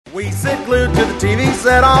We sit glued to the TV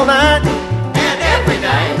set all night And every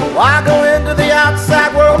day, why go into the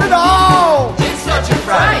outside world at all? it's such a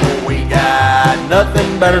fright. We got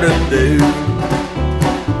nothing better to do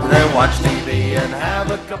than watch TV and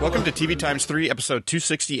have a couple. Welcome to TVx3, episode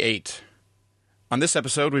 268. On this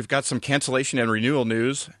episode, we've got some cancellation and renewal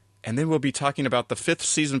news, and then we'll be talking about the 5th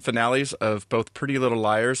season finales of both Pretty Little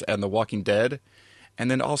Liars and The Walking Dead,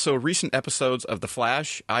 and then also recent episodes of The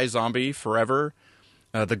Flash, iZombie, Forever,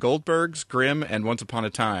 The Goldbergs, Grimm, and Once Upon a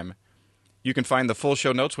Time. You can find the full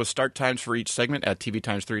show notes with start times for each segment at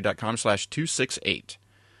tvx3.com/268.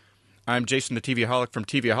 I'm Jason the TVaholic from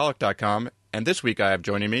tvaholic.com, and this week I have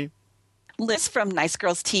joining me Liz from Nice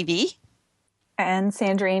Girls TV. And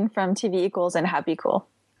Sandrine from TV Equals and HappyCool.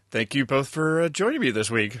 Thank you both for joining me this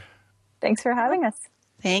week. Thanks for having us.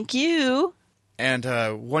 Thank you. And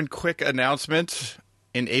one quick announcement.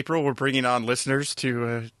 In April, we're bringing on listeners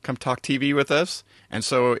to come talk TV with us. And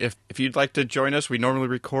so if you'd like to join us, we normally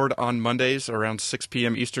record on Mondays around 6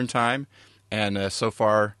 p.m. Eastern Time. And so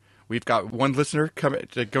far, we've got one listener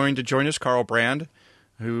going to join us, Carl Brand,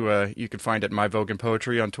 who you can find at My Vogue and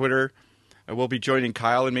Poetry on Twitter. We'll be joining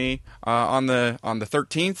Kyle and me on the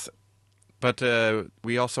 13th. But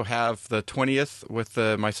we also have the 20th with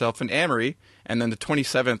myself and Amory, and then the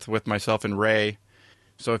 27th with myself and Ray.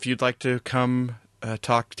 So if you'd like to come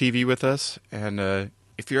talk TV with us, and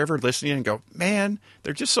if you're ever listening and go, man,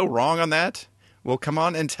 they're just so wrong on that, well, come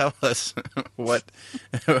on and tell us what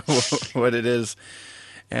it is.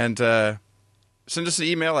 And send us an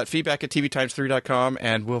email at feedback@tvtimes3.com,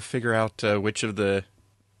 and we'll figure out which of the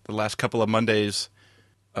last couple of Mondays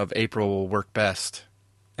of April will work best.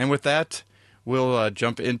 And with that, we'll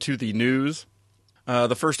jump into the news.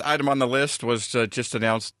 The first item on the list was just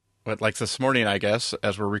announced, this morning, I guess,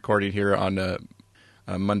 as we're recording here on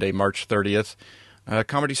Monday, March 30th.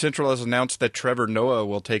 Comedy Central has announced that Trevor Noah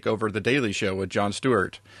will take over The Daily Show with Jon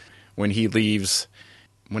Stewart when he leaves,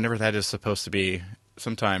 whenever that is supposed to be,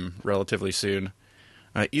 sometime relatively soon.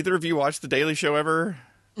 Either of you watched The Daily Show ever?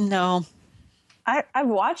 No. I've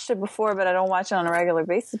watched it before, but I don't watch it on a regular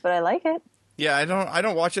basis, but I like it. Yeah, I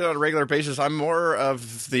don't watch it on a regular basis. I'm more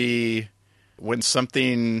of the when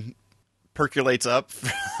something percolates up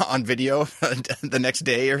on video the next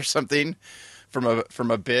day or something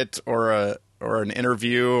from a bit or an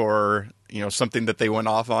interview or something that they went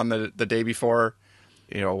off on the day before.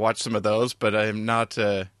 Watch some of those, but I'm not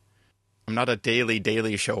a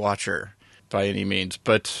daily show watcher by any means.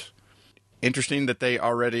 But interesting that they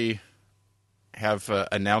already have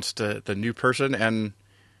announced the new person, and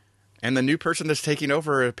the new person that's taking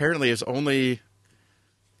over apparently has only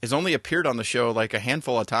appeared on the show like a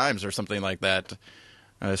handful of times or something like that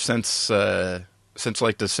since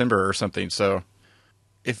like December or something. So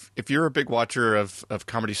if you're a big watcher of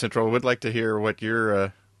Comedy Central, I would like to hear what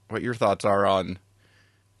your thoughts are on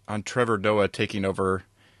Trevor Noah taking over,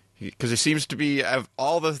 because it seems to be, of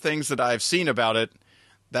all the things that I've seen about it,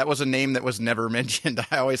 that was a name that was never mentioned.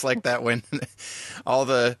 I always like that when all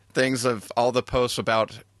the things of all the posts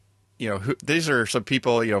about, these are some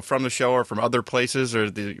people, from the show or from other places, or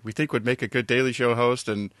we think would make a good Daily Show host,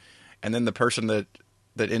 and then the person that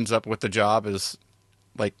ends up with the job is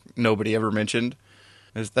like nobody ever mentioned.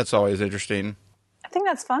 That's always interesting. I think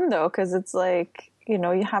that's fun, though, because it's like,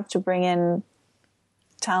 you have to bring in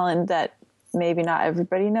talent that maybe not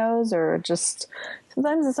everybody knows, or just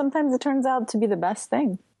sometimes it turns out to be the best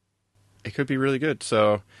thing. It could be really good.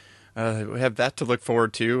 So we have that to look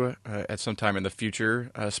forward to at some time in the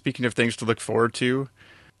future. Speaking of things to look forward to,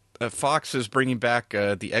 Fox is bringing back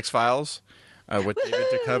the X-Files with David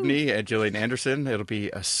Duchovny and Gillian Anderson. It'll be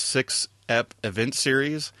a 6-ep event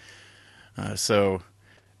series. So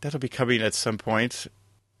that'll be coming at some point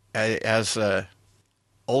as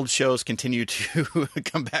old shows continue to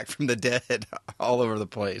come back from the dead all over the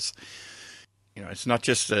place. It's not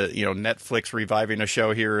just Netflix reviving a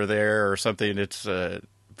show here or there or something. It's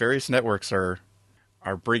various networks are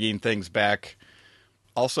bringing things back.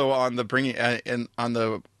 Also on the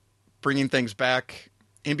bringing things back,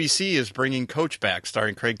 NBC is bringing Coach back,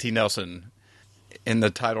 starring Craig T. Nelson in the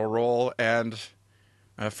title role, and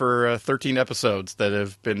for 13 episodes that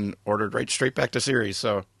have been ordered right straight back to series.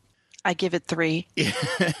 So I give it 3.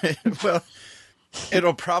 Well,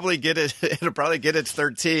 it'll probably get its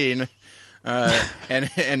 13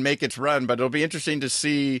 and make its run, but it'll be interesting to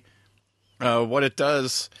see what it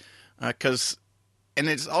does, and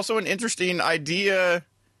it's also an interesting idea.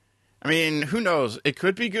 I mean, who knows? It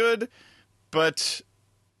could be good, but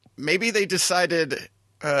maybe they decided,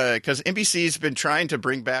 because NBC's been trying to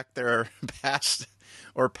bring back their past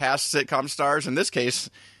sitcom stars. In this case,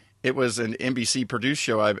 it was an NBC produced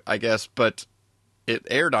show, I guess, but it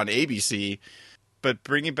aired on ABC, but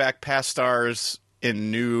bringing back past stars in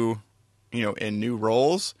new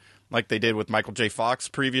roles, like they did with Michael J. Fox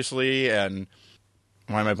previously, and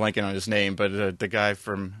why am I blanking on his name? But the guy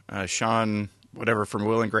from Sean, whatever, from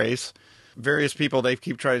Will and Grace. Various people, they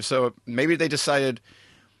keep trying. So maybe they decided,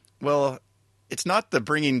 well, it's not the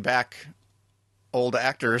bringing back old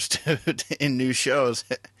actors in new shows,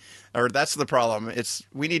 or that's the problem. It's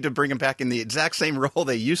we need to bring them back in the exact same role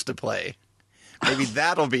they used to play. Maybe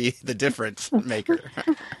that'll be the difference maker.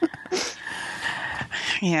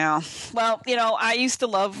 Yeah. Well, I used to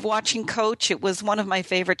love watching Coach. It was one of my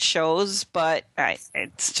favorite shows, but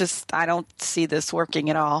it's just I don't see this working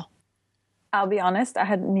at all. I'll be honest, I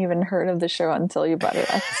hadn't even heard of the show until you brought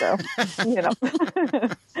it up. So,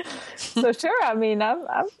 So sure, I mean,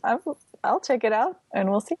 I'll check it out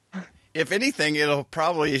and we'll see. If anything, it'll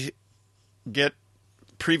probably get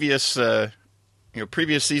previous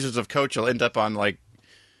seasons of Coach will end up on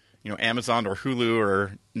Amazon or Hulu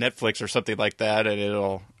or Netflix or something like that, and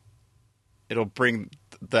it'll bring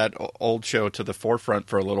that old show to the forefront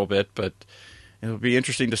for a little bit. But it'll be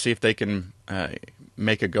interesting to see if they can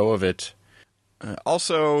make a go of it.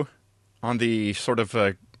 Also, on the sort of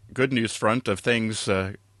good news front of things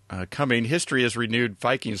coming, History has renewed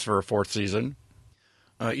Vikings for a 4th season.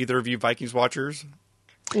 Either of you Vikings watchers?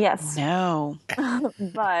 Yes. No.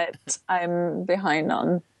 But I'm behind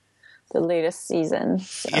on the latest season.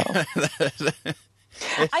 So. Yeah.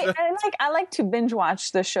 I like to binge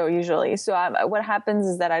watch the show usually. So what happens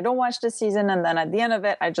is that I don't watch the season, and then at the end of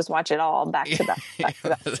it, I just watch it all back to back.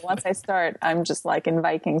 So once I start, I'm just like in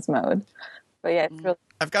Vikings mode. But yeah, it's really.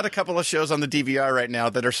 I've got a couple of shows on the DVR right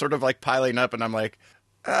now that are sort of like piling up, and I'm like,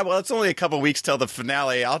 well, it's only a couple weeks till the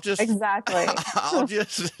finale. Exactly.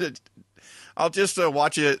 I'll just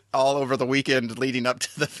watch it all over the weekend leading up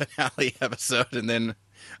to the finale episode, and then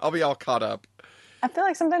I'll be all caught up. I feel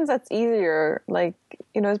like sometimes that's easier,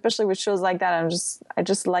 especially with shows like that. I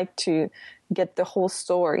just like to get the whole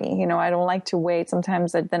story. I don't like to wait.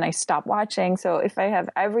 Sometimes then I stop watching. So if I have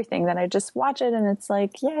everything, then I just watch it, and it's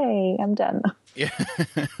like, yay, I'm done. Yeah.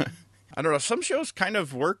 I don't know. Some shows kind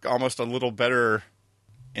of work almost a little better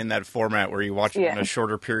in that format where you watch it in a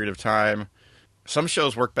shorter period of time. Some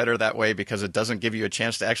shows work better that way because it doesn't give you a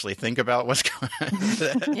chance to actually think about what's going on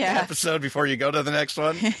in the episode before you go to the next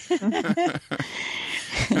one.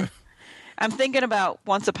 I'm thinking about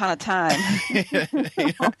Once Upon a Time.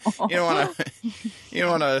 You don't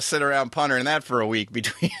want to sit around pondering that for a week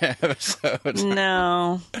between episodes.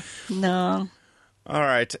 No. All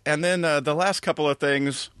right, and then the last couple of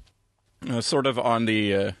things, sort of on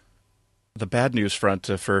the bad news front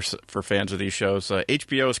for fans of these shows.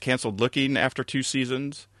 HBO has canceled Looking after 2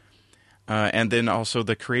 seasons. And then also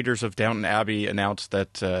the creators of Downton Abbey announced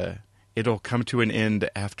that it'll come to an end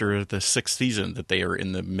after the 6th season that they are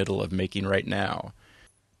in the middle of making right now.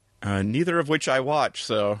 Neither of which I watch,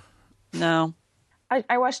 so... No.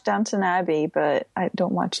 I watch Downton Abbey, but I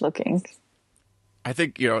don't watch Looking. I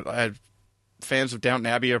think, fans of Downton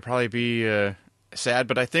Abbey will probably be... sad,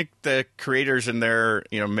 but I think the creators in there,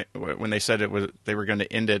 when they said they were going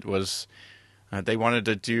to end it, was they wanted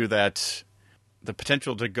to do that, the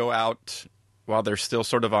potential to go out while they're still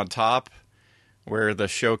sort of on top, where the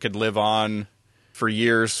show could live on for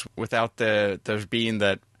years without there being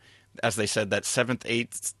that, as they said, that 7th,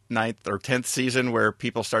 8th, 9th, or 10th season where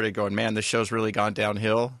people started going, man, this show's really gone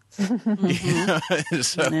downhill.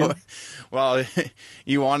 So, well,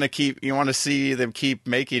 you want to see them keep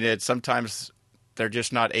making it. Sometimes they're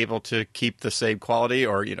just not able to keep the same quality,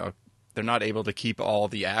 or, they're not able to keep all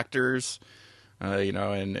the actors,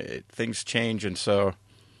 and things change. And so,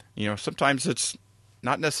 sometimes it's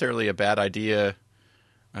not necessarily a bad idea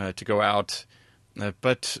to go out.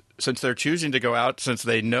 But since they're choosing to go out, since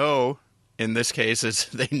they know, in this case,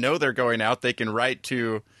 they know they're going out, they can write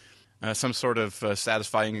to some sort of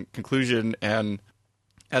satisfying conclusion. And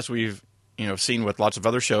as we've, seen with lots of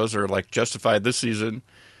other shows, or like Justified this season,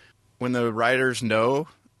 when the writers know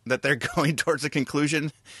that they're going towards a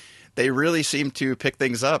conclusion, they really seem to pick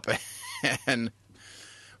things up, and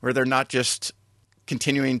where they're not just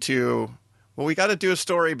continuing to, well, we got to do a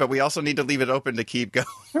story, but we also need to leave it open to keep going,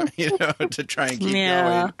 to try and keep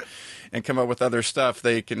going and come up with other stuff.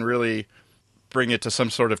 They can really bring it to some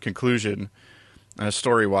sort of conclusion,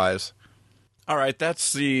 story-wise. All right,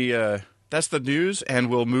 that's the news, and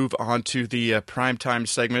we'll move on to the primetime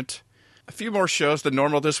segment. A few more shows than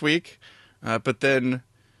normal this week, but then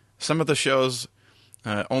some of the shows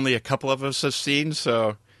only a couple of us have seen,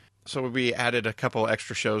 so we added a couple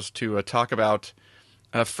extra shows to talk about.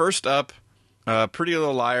 First up, Pretty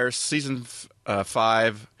Little Liars, Season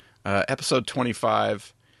 5, Episode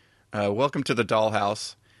 25. Welcome to the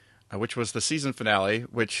Dollhouse, which was the season finale,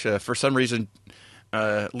 which for some reason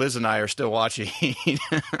Liz and I are still watching.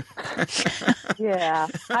 Yeah,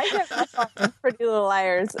 I kept up on Pretty Little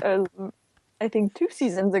Liars. I think 2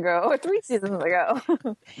 seasons ago or 3 seasons ago.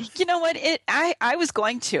 You know what? I was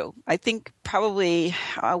going to. I think probably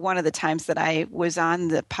one of the times that I was on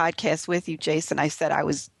the podcast with you, Jason, I said I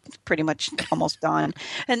was pretty much almost done.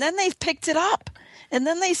 And then they picked it up. And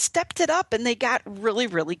then they stepped it up and they got really,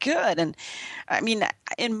 really good. And I mean,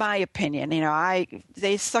 in my opinion,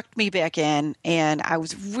 they sucked me back in and I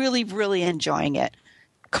was really, really enjoying it.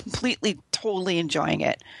 Completely, totally enjoying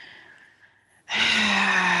it.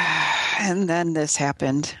 And then this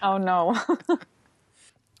happened. Oh, no.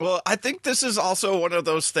 Well, I think this is also one of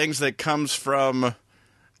those things that comes from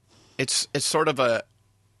it's sort of a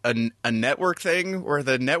network thing where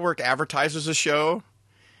the network advertises a show.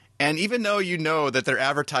 And even though you know that they're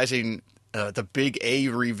advertising the big A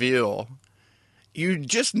reveal, you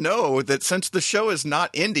just know that since the show is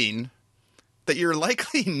not ending, that you're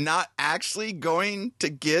likely not actually going to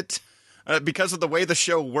get, because of the way the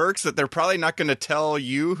show works, that they're probably not going to tell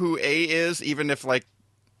you who A is, even if like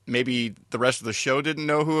maybe the rest of the show didn't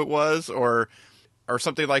know who it was or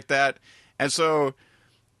something like that. And so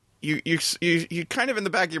you kind of in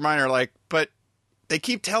the back of your mind are like, but they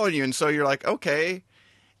keep telling you, and so you're like, okay.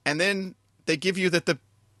 And then they give you that the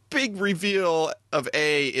big reveal of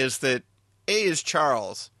A is that A is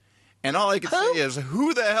Charles. And all I can say is,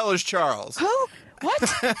 who the hell is Charles? Who? What?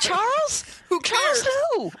 Charles? Who cares? Charles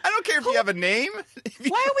who? I don't care if you have a name.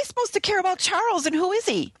 Why are we supposed to care about Charles and who is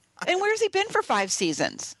he? And where's he been for 5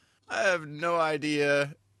 seasons? I have no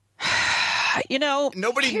idea.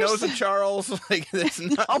 Nobody knows a Charles. Like,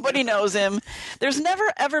 nobody knows him. There's never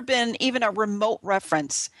ever been even a remote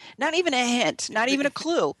reference, not even a hint, not even a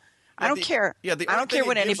clue. I don't care. Yeah, I don't care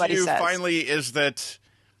what anybody says. Finally, is that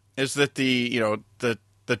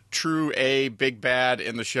the true A big bad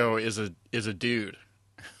in the show is a dude.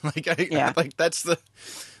 Like that's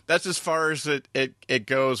as far as it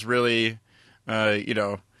goes. Really,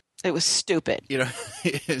 it was stupid.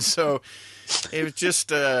 So it was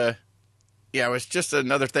just. Yeah, it was just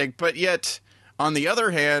another thing. But yet, on the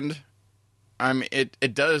other hand,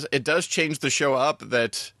 it does change the show up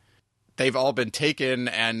that they've all been taken,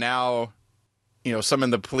 and now, some in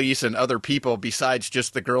the police and other people besides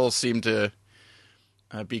just the girls seem to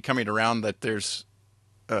be coming around that there's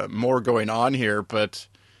more going on here. But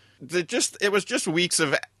it was just weeks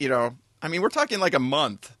of, we're talking like a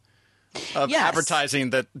month of advertising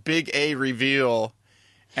that big A reveal.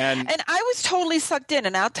 And I was totally sucked in,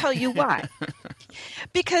 and I'll tell you why.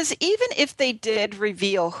 Because even if they did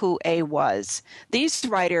reveal who A was, these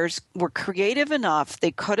writers were creative enough,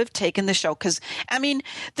 they could have taken the show. Because,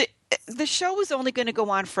 the show was only going to go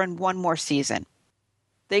on for one more season.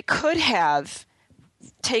 They could have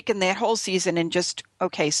taken that whole season and just,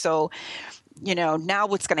 okay, so, now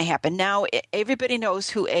what's going to happen? Now everybody knows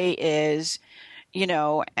who A is,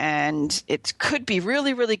 and it could be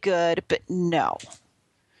really, really good, but no.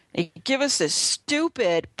 They give us this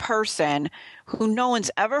stupid person who no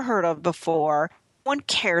one's ever heard of before, no one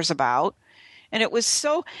cares about. And it was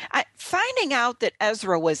finding out that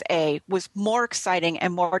Ezra was A was more exciting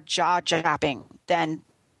and more jaw-dropping than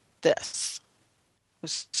this. It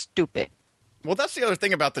was stupid. Well, that's the other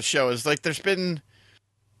thing about the show is like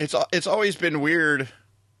it's always been weird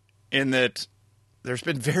in that there's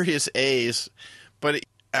been various A's, but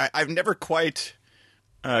I've never quite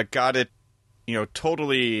got it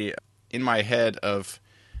totally in my head of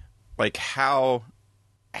like how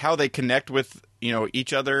they connect with,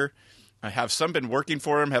 each other. Have some been working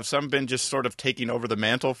for him? Have some been just sort of taking over the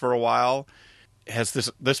mantle for a while? Has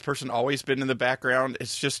this person always been in the background?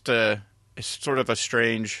 It's just it's sort of a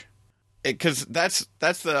strange, because that's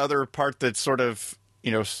the other part that's sort of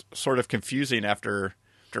confusing after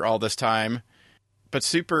all this time, but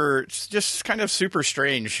just kind of super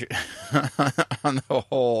strange on the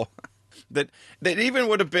whole. That even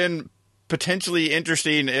would have been potentially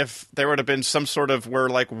interesting if there would have been some sort of where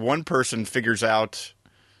like one person figures out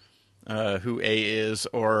who A is,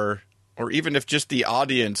 or even if just the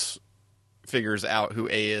audience figures out who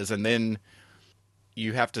A is, and then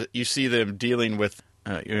you see them dealing with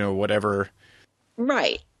whatever.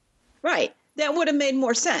 Right. That would have made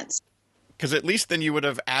more sense. Because at least then you would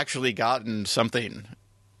have actually gotten something.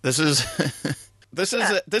 This is. This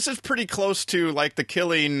is pretty close to like the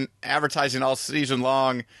Killing advertising all season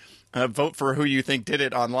long. Vote for who you think did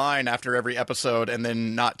it online after every episode, and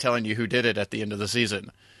then not telling you who did it at the end of the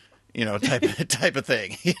season. Type of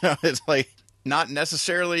thing. It's like not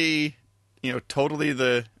necessarily totally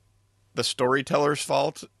the storyteller's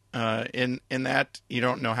fault in that. You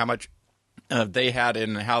don't know how much they had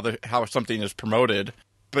in how something is promoted.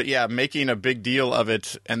 But yeah, making a big deal of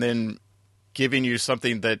it and then giving you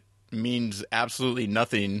something that means absolutely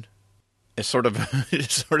nothing is sort of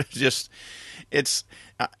just it's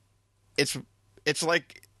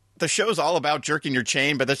like the show's all about jerking your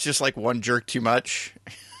chain, but that's just like one jerk too much.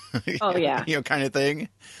 Oh yeah, kind of thing.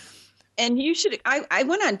 And you should. I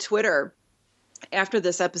went on Twitter after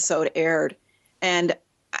this episode aired, and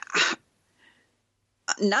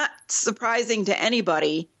not surprising to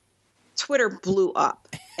anybody, Twitter blew up,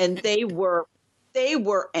 and they were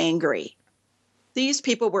angry. These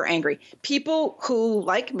people were angry. People who,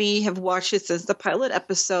 like me, have watched it since the pilot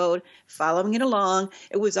episode, following it along.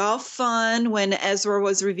 It was all fun when Ezra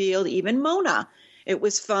was revealed, even Mona. It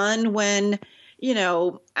was fun when,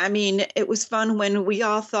 it was fun when we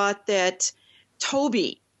all thought that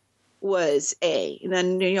Toby was A. And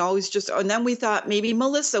then and then we thought maybe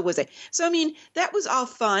Melissa was A. So, that was all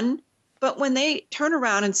fun. But when they turn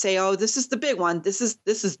around and say, oh, this is the big one, this is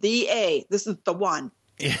the A, this is the one.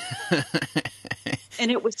 Yeah. And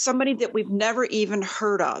it was somebody that we've never even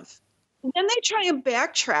heard of. And then they try and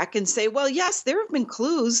backtrack and say, well, yes, there have been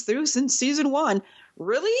clues through since season 1.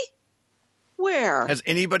 Really? Where? Has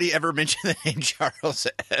anybody ever mentioned the name Charles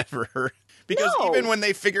ever? Because No. Even when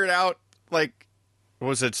they figured out, like,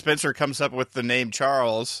 was it Spencer comes up with the name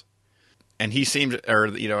Charles, and he seemed,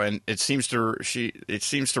 and it seems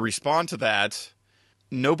to respond to that.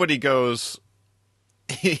 Nobody goes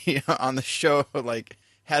on the show, like,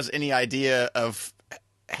 has any idea of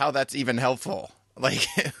how that's even helpful, like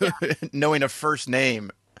knowing a first name.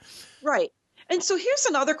 Right. And so here's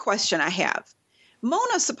another question I have.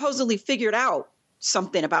 Mona supposedly figured out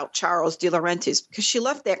something about Charles De Laurentiis because she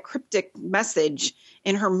left that cryptic message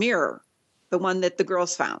in her mirror, the one that the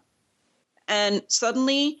girls found. And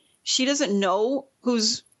suddenly she doesn't know who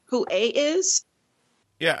A is.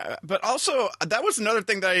 Yeah, but also that was another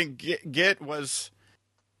thing that I didn't get was,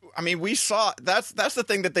 we saw that's the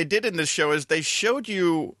thing that they did in this show is they showed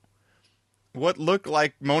you what looked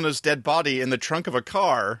like Mona's dead body in the trunk of a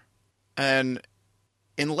car, and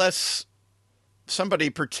unless somebody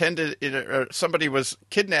pretended somebody was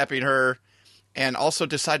kidnapping her and also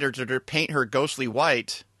decided to paint her ghostly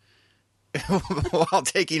white while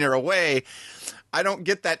taking her away, I don't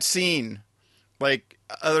get that scene. Like,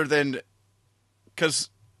 other than because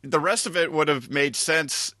the rest of it would have made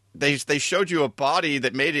sense. They showed you a body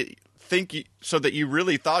that made it think so that you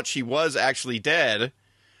really thought she was actually dead,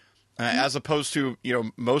 as opposed to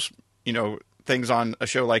most things on a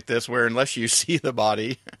show like this where unless you see the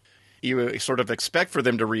body, you sort of expect for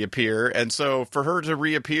them to reappear. And so for her to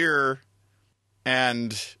reappear,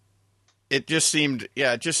 and it just seemed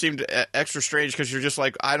extra strange because you're just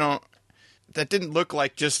like, that didn't look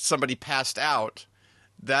like just somebody passed out.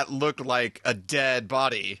 That looked like a dead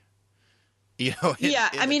body. In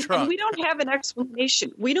And we don't have an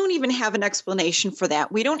explanation. We don't even have an explanation for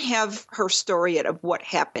that. We don't have her story yet of what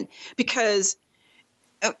happened because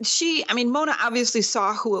Mona obviously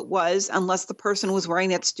saw who it was, unless the person was wearing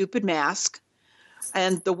that stupid mask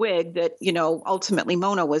and the wig that, ultimately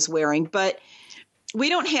Mona was wearing. But we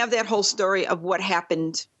don't have that whole story of what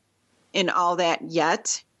happened in all that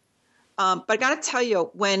yet. But I got to tell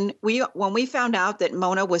you, when we found out that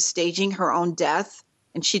Mona was staging her own death,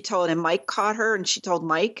 and she told him, Mike caught her, and she told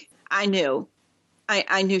Mike, I knew.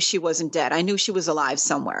 I knew she wasn't dead. I knew she was alive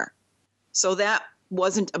somewhere. So that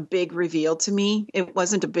wasn't a big reveal to me. It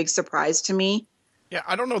wasn't a big surprise to me. Yeah,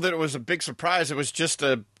 I don't know that it was a big surprise. It was just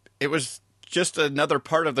another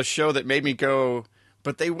part of the show that made me go,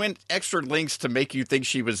 but they went extra lengths to make you think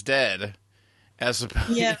she was dead. As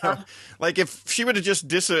opposed, like if she would have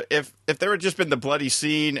just if there had just been the bloody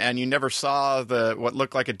scene and you never saw what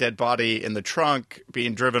looked like a dead body in the trunk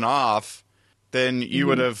being driven off, then you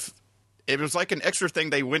would have. It was like an extra thing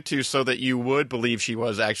they went to so that you would believe she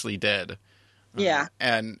was actually dead. Yeah,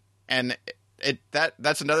 and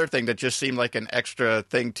that's another thing that just seemed like an extra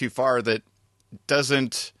thing too far that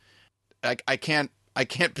doesn't. I can't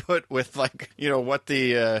put with what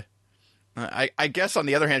the. I guess on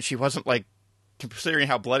the other hand, she wasn't like. Considering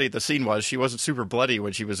how bloody the scene was, she wasn't super bloody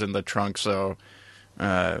when she was in the trunk. So,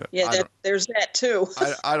 there's that too.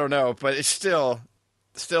 I don't know, but it still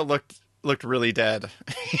looked really dead.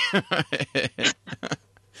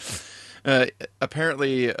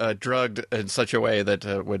 Apparently drugged in such a way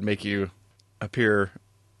that would make you appear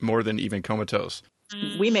more than even comatose.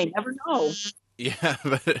 We may never know. Yeah,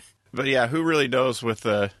 but yeah, who really knows with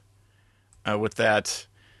that?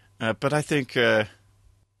 But I think.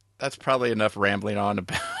 That's probably enough rambling on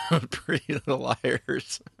about Pretty Little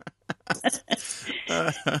Liars.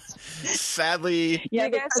 Sadly, You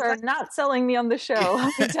guys are not selling me on the show.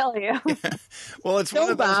 Let me tell you. well, it's one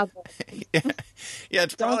Don't of those. bother. Yeah,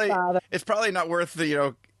 it's Don't bother. probably not worth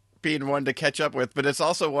the being one to catch up with, but it's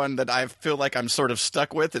also one that I feel like I'm sort of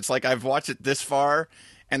stuck with. It's like I've watched it this far,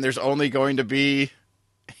 and there's only going to be,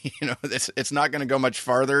 it's not going to go much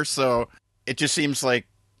farther. So it just seems like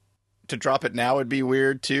to drop it now would be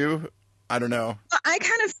weird too. I don't know. I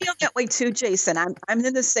kind of feel that way too, Jason. I'm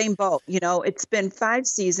in the same boat. It's been 5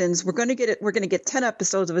 seasons. We're going to get 10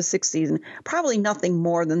 episodes of a 6th season. Probably nothing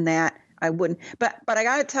more than that. I wouldn't. But I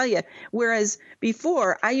got to tell you, whereas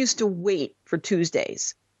before I used to wait for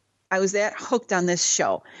Tuesdays. I was that hooked on this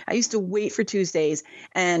show. I used to wait for Tuesdays,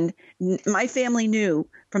 and my family knew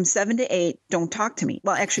from 7 to 8, don't talk to me.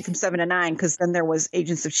 Well, actually from 7 to 9, because then there was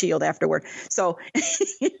Agents of S.H.I.E.L.D. afterward. So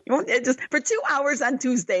it just for 2 hours on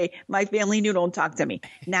Tuesday, my family knew don't talk to me.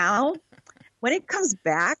 Now, when it comes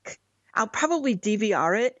back, I'll probably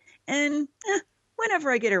DVR it, and whenever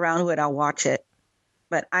I get around to it, I'll watch it.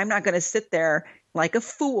 But I'm not going to sit there like a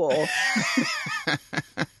fool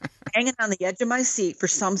hanging on the edge of my seat for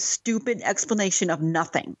some stupid explanation of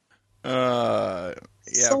nothing. Yeah,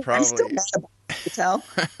 so probably. I'm still mad about it,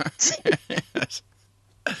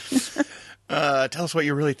 Tell us what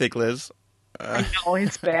you really think, Liz. I know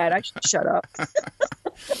it's bad. I should shut up.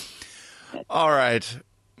 All right.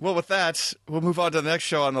 Well, with that, we'll move on to the next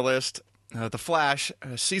show on the list. The Flash,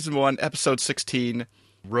 Season 1, Episode 16,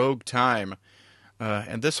 Rogue Time.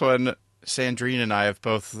 And this one, Sandrine and I have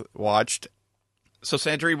both watched. So,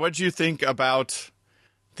 Sandrine, what did you think about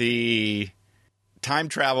the time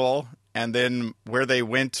travel and then where they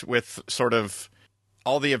went with sort of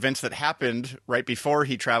all the events that happened right before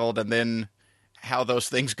he traveled, and then how those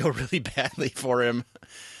things go really badly for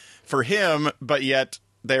him, but yet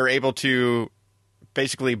they're able to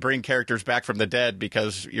basically bring characters back from the dead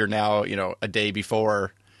because you're now, a day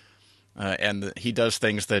before, and he does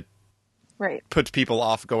things that puts people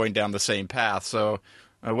off going down the same path. So,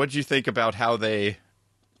 what did you think about how they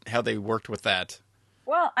worked with that?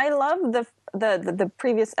 Well, I love the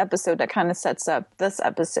previous episode that kind of sets up this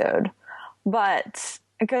episode, but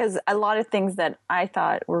because a lot of things that I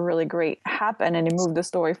thought were really great happened and it moved the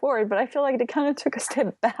story forward, but I feel like they kind of took a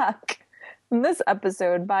step back in this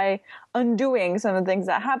episode by undoing some of the things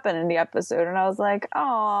that happened in the episode. And I was like,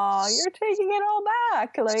 oh, you're taking it all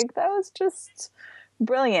back. Like, that was just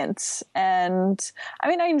brilliant. And I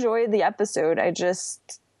mean, I enjoyed the episode. I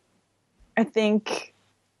think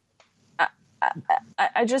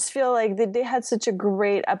I just feel like they had such a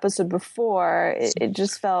great episode before. It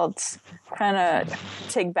just felt kind of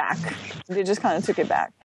take back. They just kind of took it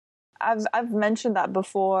back. I've mentioned that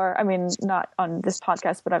before. I mean, not on this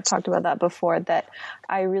podcast, but I've talked about that before, that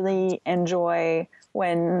I really enjoy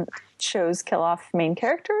when shows kill off main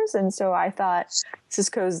characters. And so I thought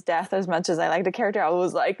Cisco's death, as much as I like the character, I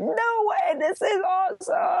was like, no way, this is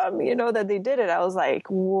awesome. That they did it. I was like,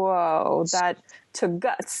 whoa, that took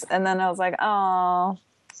guts. And then I was like, oh,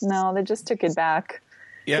 no, they just took it back.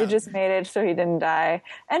 Yeah. They just made it so he didn't die.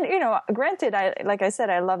 And, granted, like I said,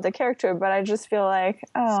 I love the character, but I just feel like,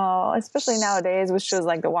 especially nowadays with shows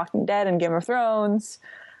like The Walking Dead and Game of Thrones,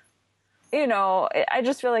 I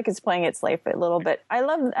just feel like it's playing it safe a little bit.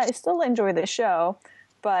 I still enjoy the show,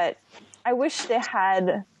 but I wish they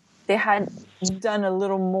had done a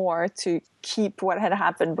little more to keep what had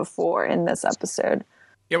happened before in this episode.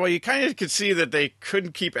 Yeah, well, you kind of could see that they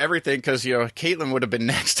couldn't keep everything because, Caitlin would have been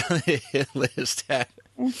next on the hit list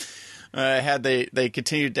had they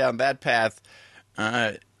continued down that path.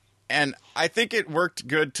 And I think it worked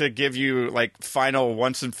good to give you, like, final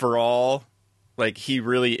once and for all, like, he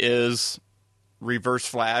really is Reverse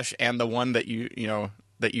Flash, and the one that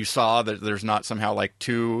that you saw, that there's not somehow, like,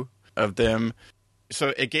 2 of them.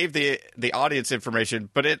 So it gave the audience information,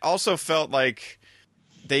 but it also felt like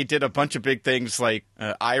they did a bunch of big things, like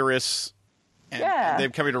Iris and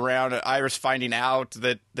them coming around, Iris finding out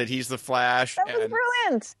that he's the Flash. That was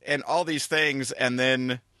brilliant. And all these things, and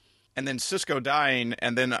then Cisco dying,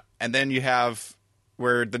 and then you have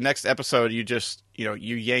where the next episode you just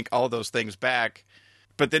you yank all those things back,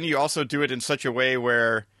 but then you also do it in such a way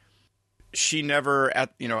where she never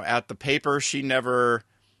at the paper, she never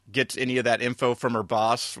gets any of that info from her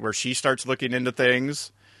boss, where she starts looking into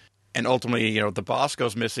things. And ultimately, the boss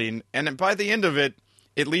goes missing. And by the end of it,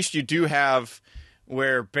 at least you do have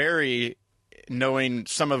where Barry, knowing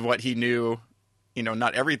some of what he knew,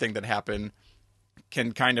 not everything that happened,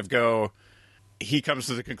 can kind of go, he comes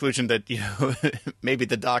to the conclusion that, maybe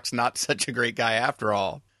the Doc's not such a great guy after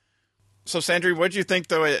all. So, Sandrine, what did you think,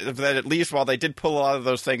 though, that at least while they did pull a lot of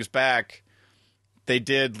those things back, they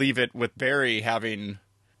did leave it with Barry having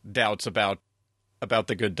doubts about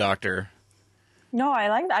the Good Doctor. No, I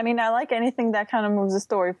like that. I mean, I like anything that kind of moves the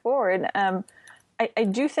story forward. I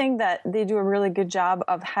do think that they do a really good job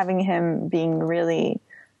of having him being really,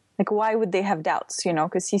 like, why would they have doubts, you know?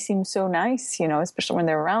 Because he seems so nice, you know, especially when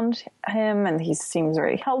they're around him, and he seems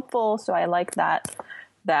very helpful. So I like that,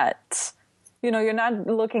 you know, you're not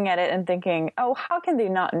looking at it and thinking, oh, how can they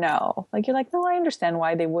not know? Like, you're like, no, I understand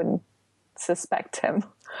why they wouldn't suspect him.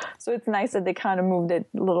 So it's nice that they kind of moved it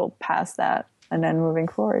a little past that and then moving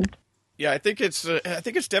forward. Yeah, I think it's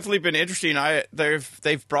definitely been interesting.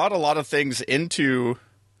 They've brought a lot of things into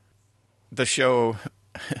the show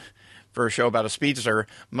for a show about a speedster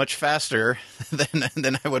much faster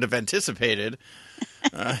than I would have anticipated.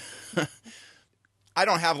 I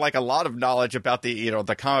don't have like a lot of knowledge about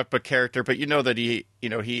the comic book character, but you know that he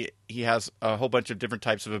has a whole bunch of different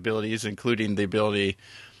types of abilities, including the ability,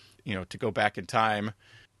 you know, to go back in time,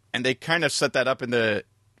 and they kind of set that up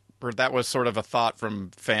where that was sort of a thought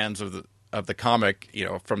from fans of the comic, you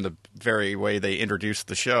know, from the very way they introduced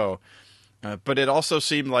the show. But it also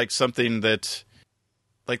seemed like something that,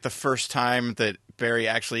 like, the first time that Barry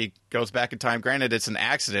actually goes back in time, granted it's an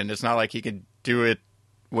accident, it's not like he could do it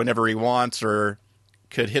whenever he wants or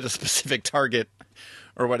could hit a specific target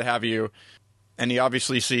or what have you. And he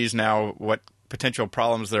obviously sees now what potential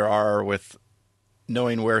problems there are with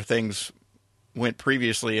knowing where things went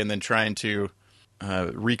previously and then trying to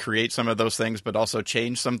recreate some of those things, but also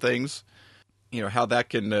change some things, you know, how that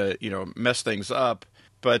can, mess things up.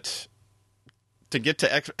 But to get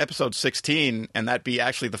to episode 16 and that be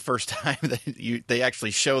actually the first time that they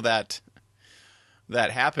actually show that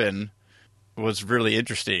happen was really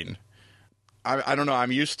interesting. I don't know. I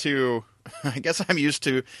guess I'm used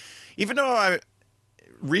to, even though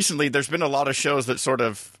recently there's been a lot of shows that sort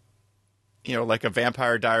of, you know, like a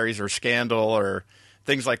Vampire Diaries or Scandal or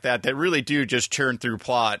things like that really do just churn through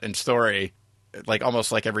plot and story, like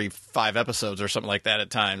almost like every 5 episodes or something like that at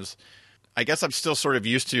times. I guess I'm still sort of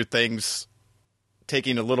used to things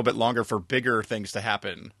taking a little bit longer for bigger things to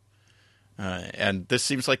happen. And this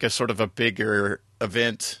seems like a sort of a bigger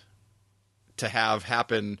event to have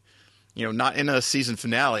happen, you know, not in a season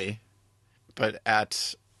finale, but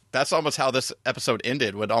that's almost how this episode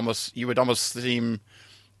ended. You would almost seem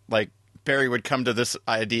like Barry would come to this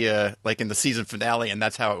idea like in the season finale, and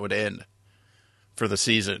that's how it would end for the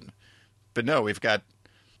season. But no, we've got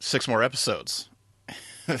 6 more episodes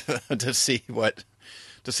to see what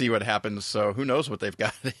happens. So who knows what they've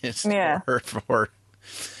got in store for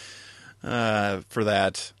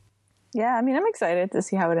that. Yeah, I mean, I'm excited to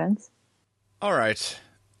see how it ends. All right.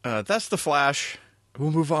 That's The Flash.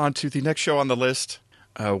 We'll move on to the next show on the list,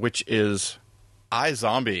 which is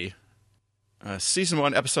iZombie. Season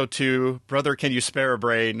 1, Episode 2, Brother, Can You Spare a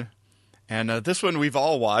Brain? And this one we've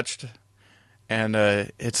all watched, and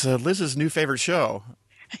it's Liz's new favorite show.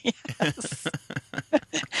 Yes.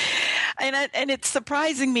 And it's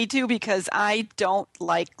surprising me, too, because I don't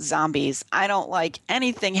like zombies. I don't like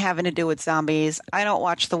anything having to do with zombies. I don't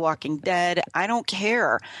watch The Walking Dead. I don't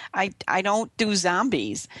care. I don't do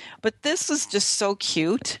zombies. But this is just so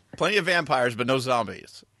cute. Plenty of vampires, but no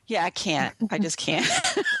zombies. Yeah, I can't. I just can't.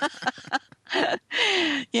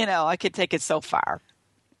 You know, I could take it so far.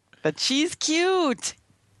 But she's cute.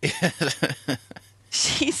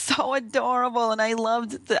 She's so adorable, and I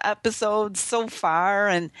loved the episode so far.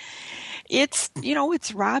 And it's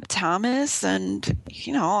Rob Thomas, and,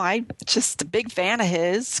 you know, I'm just a big fan of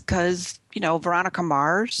his because, you know, Veronica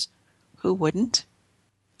Mars, who wouldn't?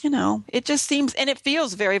 You know, it just seems, and it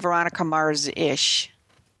feels very Veronica Mars-ish.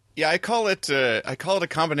 Yeah, I call it a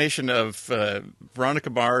combination of Veronica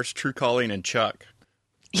Mars, True Calling, and Chuck.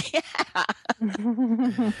 Yeah.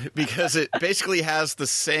 Because it basically has the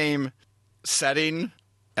same setting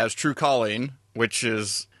as True Calling, which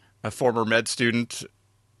is a former med student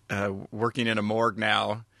working in a morgue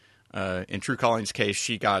now. In True Calling's case,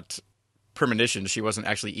 she got premonition. She wasn't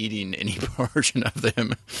actually eating any portion of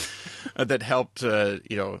them that helped,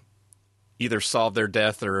 either solve their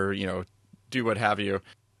death or, do what have you.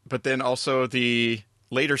 But then also the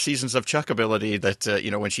later seasons of Chuck ability that,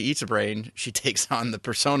 when she eats a brain, she takes on the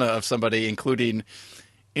persona of somebody, including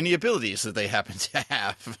any abilities that they happen to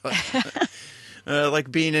have.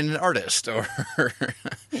 Like being an artist, or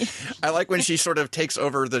I like when she sort of takes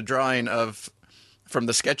over the drawing from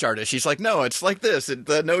the sketch artist. She's like, no, it's like this.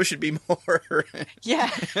 The nose should be more. Yeah.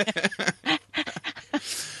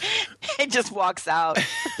 It just walks out.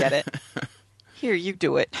 Get it. Here, you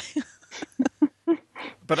do it.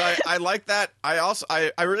 But I like that.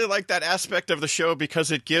 I really like that aspect of the show because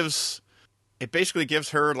it basically gives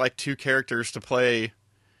her like 2 characters to play.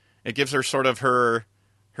 It gives her sort of her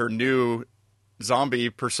new zombie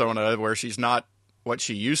persona where she's not what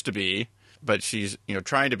she used to be, but she's,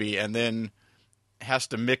 trying to be, and then has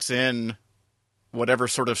to mix in whatever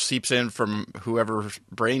sort of seeps in from whoever's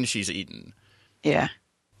brain she's eaten. Yeah.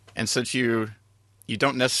 And since you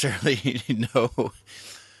don't necessarily know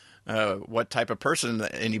what type of person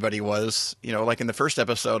anybody was, like in the first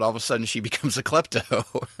episode, all of a sudden she becomes a klepto.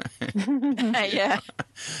 Yeah.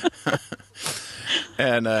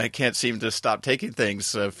 And can't seem to stop taking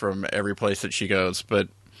things from every place that she goes. But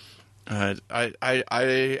I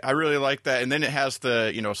really like that. And then it has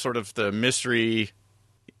the, sort of the mystery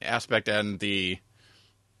aspect and the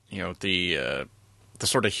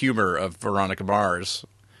sort of humor of Veronica Mars,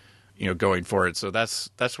 going for it. So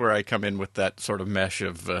that's where I come in with that sort of mesh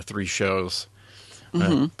of 3 shows.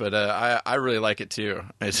 Mm-hmm. But I really like it too.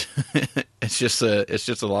 It's it's just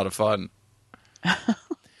a lot of fun. How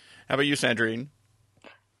about you, Sandrine?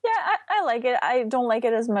 Yeah, I like it. I don't like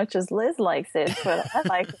it as much as Liz likes it, but I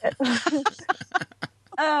like it.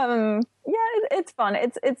 It's fun.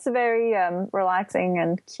 It's a very relaxing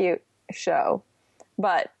and cute show,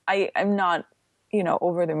 but I'm not,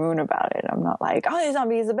 over the moon about it. I'm not like, oh,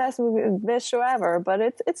 iZombie is the best show ever, but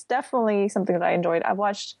it's definitely something that I enjoyed. I've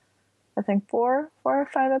watched, I think 4 or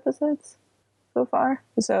 5 episodes so far,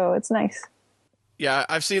 so it's nice. Yeah,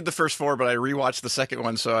 I've seen the first 4, but I rewatched the second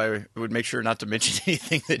one, so I would make sure not to mention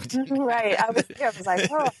anything that didn't, right. I was like,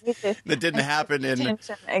 oh, I need to that didn't happen.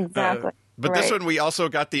 Exactly. But right. this one, we also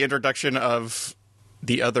got the introduction of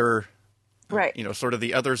the other, right. Sort of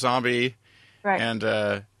the other zombie, right.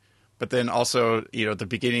 And but then also, the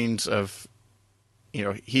beginnings of,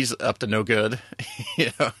 he's up to no good,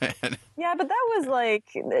 and, yeah, but that was like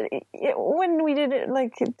when we did it,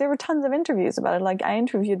 like there were tons of interviews about it. Like I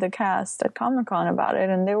interviewed the cast at Comic-Con about it,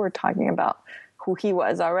 and they were talking about who he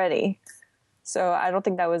was already. So I don't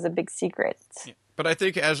think that was a big secret. Yeah. But I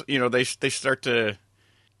think as, they start to,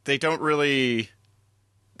 they don't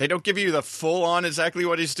give you the full on exactly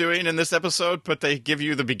what he's doing in this episode, but they give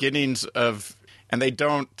you the beginnings of, and they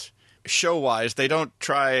don't, show-wise, they don't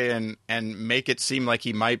try and make it seem like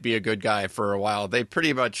he might be a good guy for a while. They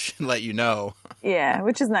pretty much let you know. Yeah,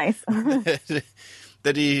 which is nice.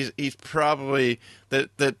 that he's probably,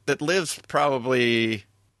 that Liv's probably,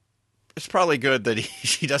 it's probably good that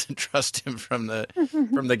she doesn't trust him from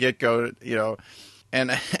the get-go,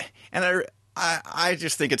 and I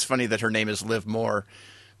just think it's funny that her name is Liv Moore,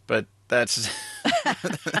 but that's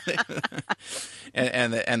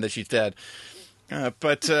and that she's dead.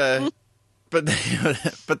 But that's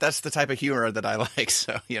the type of humor that I like.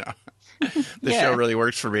 So the show really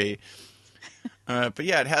works for me. But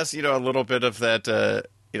yeah, it has a little bit of that the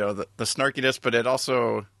snarkiness, but it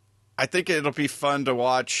also, I think it'll be fun to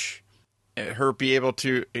watch her be able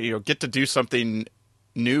to get to do something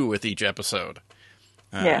new with each episode.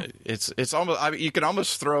 It's almost, you can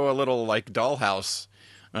almost throw a little like Dollhouse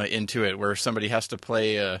into it, where somebody has to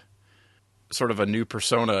play sort of a new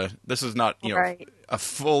persona. This is not right. a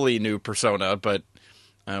fully new persona, but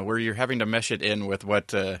where you're having to mesh it in with what.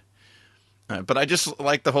 But I just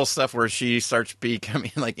like the whole stuff where she starts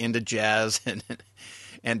becoming like into jazz and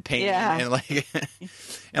painting, and like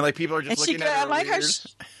people are just looking at her.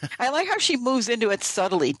 I like how she moves into it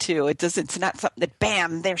subtly too. It's not something that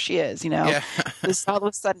bam, there she is. Yeah. Just all of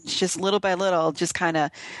a sudden, it's just little by little, just kind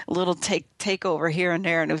of a little take over here and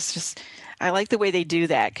there, and it was just. I like the way they do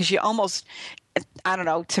that, because you almost, I don't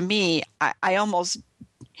know, to me, I almost,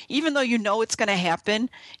 even though it's going to happen,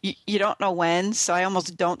 you don't know when, so I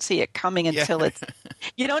almost don't see it coming until it's,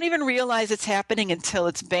 you don't even realize it's happening until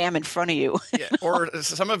it's bam in front of you. Yeah, or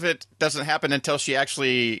some of it doesn't happen until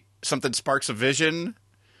something sparks a vision.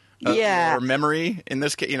 Or memory, in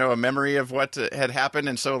this case, a memory of what had happened,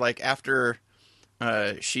 and so like after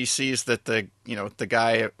she sees that the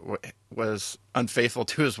guy was unfaithful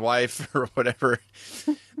to his wife or whatever,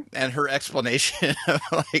 and her explanation of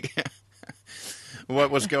like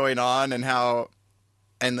what was going on and how,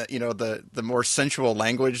 and the more sensual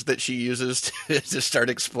language that she uses to start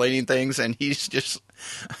explaining things, and he's just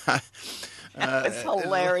it's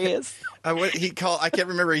hilarious. I can't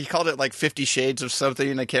remember. He called it like 50 Shades of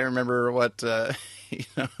something. I can't remember what of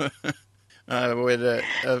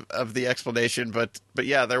the explanation, but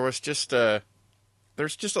yeah, there's just a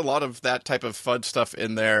lot of that type of fun stuff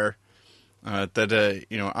in there that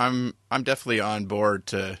I'm definitely on board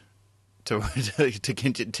to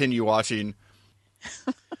continue watching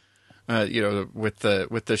with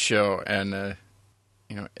the show, and I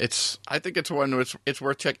think it's one it's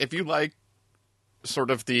worth checking if you like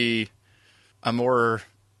sort of a more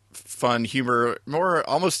fun humor, more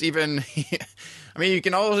almost even. I mean, you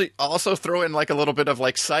can also throw in like a little bit of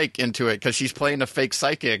like psych into it, because she's playing a fake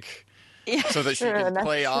psychic so that she can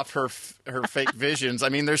play off her fake visions. I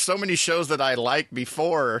mean, there's so many shows that I liked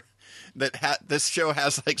before that this show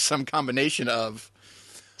has like some combination of.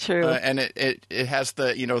 True. And it has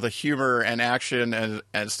the, the humor and action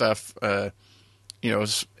and stuff,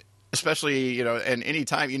 especially, and any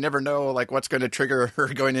time you never know like what's going to trigger her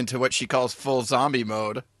going into what she calls full zombie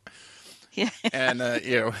mode. Yeah. And,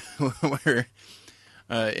 where,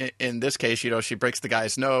 in this case, she breaks the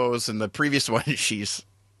guy's nose, and the previous one, she's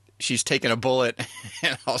taken a bullet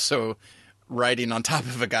and also riding on top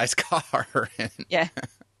of a guy's car. Yeah.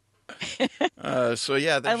 So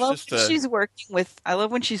yeah, I love when she's working with. I love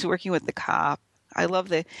when she's working with the cop. I love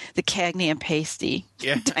the Cagney and Pasty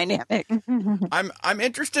dynamic. I'm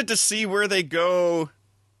interested to see where they go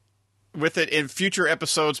with it in future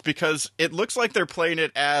episodes, because it looks like they're playing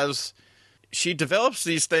it as she develops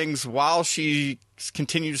these things while she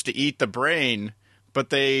continues to eat the brain,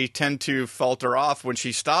 but they tend to falter off when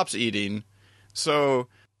she stops eating. So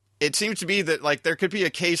it seems to be that like there could be a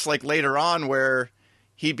case like later on where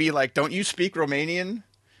he'd be like, "Don't you speak Romanian?"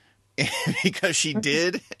 Because she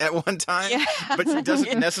did at one time, but she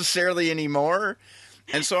doesn't necessarily anymore.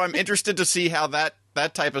 And so I'm interested to see how that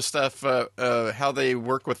type of stuff, how they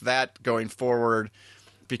work with that going forward,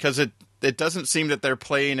 because it doesn't seem that they're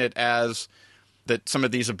playing it as that some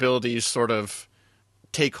of these abilities sort of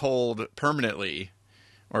take hold permanently,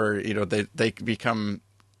 or they become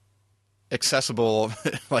accessible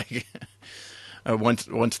like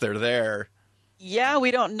once they're there. Yeah, we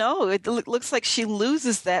don't know. It looks like she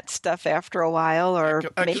loses that stuff after a while, or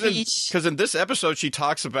maybe because in this episode she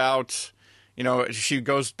talks about, she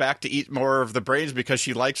goes back to eat more of the brains because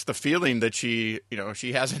she likes the feeling that she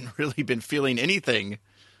hasn't really been feeling anything,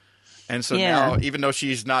 and so now, even though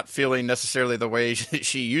she's not feeling necessarily the way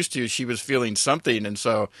she used to, she was feeling something, and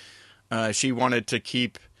so she wanted to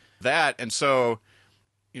keep that, and so.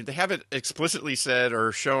 They haven't explicitly said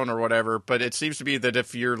or shown or whatever, but it seems to be that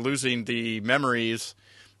if you're losing the memories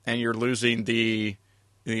and you're losing the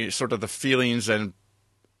sort of the feelings and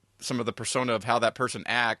some of the persona of how that person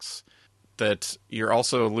acts, that you're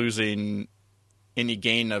also losing any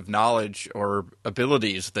gain of knowledge or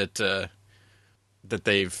abilities that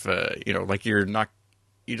they've, like you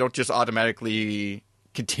don't just automatically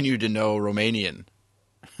continue to know Romanian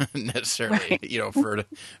necessarily, right. For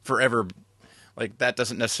forever. Like, that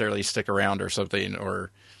doesn't necessarily stick around or something,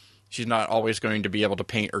 or she's not always going to be able to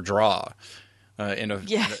paint or draw in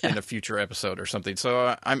a future episode or something.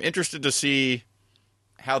 So I'm interested to see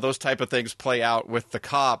how those type of things play out with the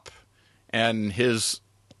cop and he's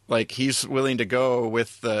willing to go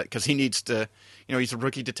with because he needs to, he's a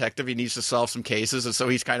rookie detective. He needs to solve some cases. And so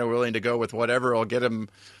he's kind of willing to go with whatever will get him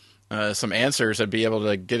some answers and be able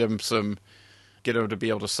to get him to be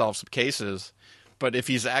able to solve some cases. But if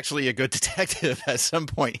he's actually a good detective, at some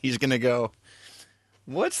point he's going to go,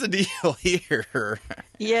 what's the deal here?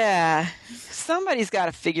 Yeah. Somebody's got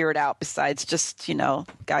to figure it out besides just,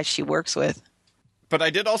 guys she works with. But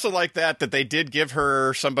I did also like that they did give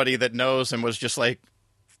her somebody that knows and was just like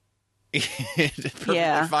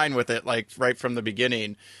perfectly fine with it, like right from the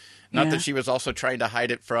beginning. Not that she was also trying to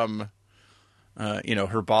hide it from,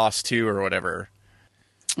 her boss too or whatever.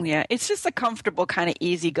 Yeah, it's just a comfortable, kind of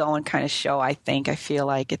easygoing kind of show. I feel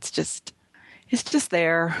like it's just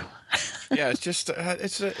there. Yeah, it's just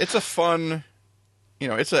it's a fun,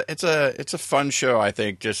 it's a fun show. I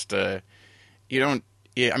think just it's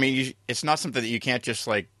not something that you can't just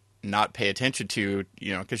like not pay attention to,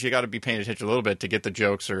 because you got to be paying attention a little bit to get the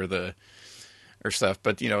jokes or stuff.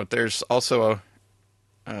 But there's also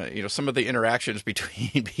some of the interactions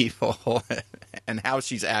between people and how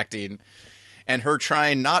she's acting. And her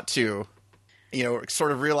trying not to,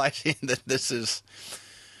 sort of realizing that this is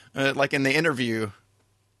like in the interview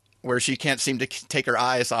where she can't seem to take her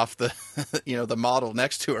eyes off the, the model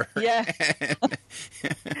next to her. Yeah.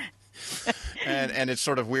 and it's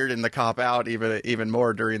sort of weirding the cop out even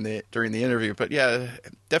more during the interview. But yeah,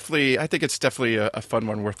 definitely, I think it's definitely a fun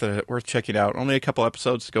one worth checking out. Only a couple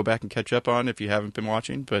episodes to go back and catch up on if you haven't been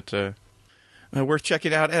watching, but. Worth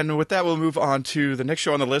checking out. And with that, we'll move on to the next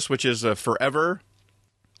show on the list, which is Forever.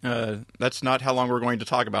 That's not how long we're going to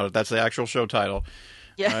talk about it. That's the actual show title.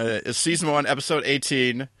 Yeah. It's Season 1, Episode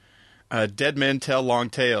 18, Dead Men Tell Long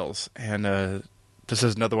Tales. And this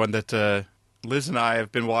is another one that Liz and I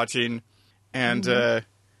have been watching. And the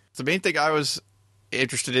main thing I was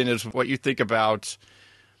interested in is what you think about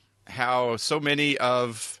how so many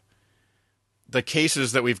of the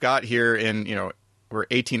cases that we've got here in, we're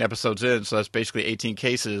 18 episodes in, so that's basically 18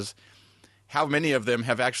 cases. How many of them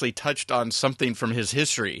have actually touched on something from his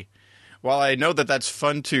history? While I know that that's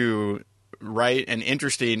fun to write and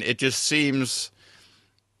interesting, it just seems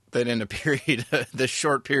that in a period, this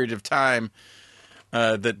short period of time,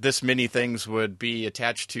 that this many things would be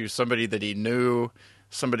attached to somebody that he knew,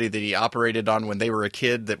 somebody that he operated on when they were a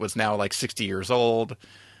kid that was now like 60 years old.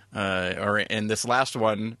 Or in this last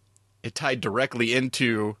one, it tied directly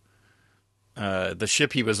into the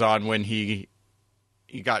ship he was on when he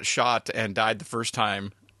got shot and died the first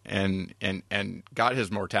time and got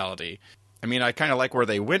his mortality. I mean, I kind of like where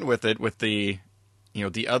they went with it, with the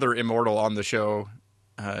other immortal on the show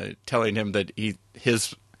telling him that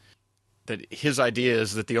his idea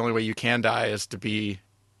is that the only way you can die is to be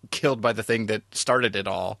killed by the thing that started it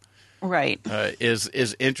all. Right.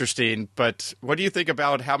 Is interesting. But what do you think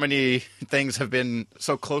about how many things have been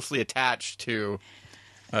so closely attached to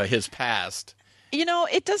his past?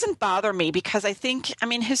 It doesn't bother me because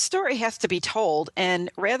his story has to be told. And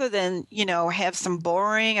rather than, have some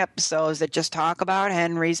boring episodes that just talk about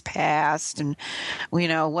Henry's past and,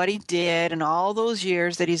 what he did and all those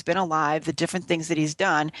years that he's been alive, the different things that he's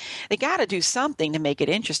done, they got to do something to make it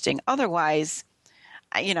interesting. Otherwise,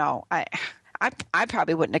 I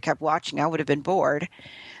probably wouldn't have kept watching. I would have been bored.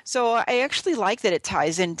 So I actually like that it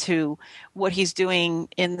ties into what he's doing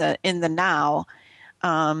in the now.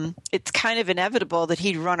 It's kind of inevitable that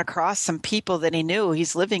he'd run across some people that he knew.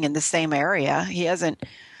 He's living in the same area. He hasn't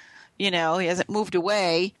moved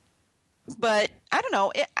away. But I don't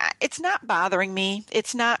know. It's not bothering me.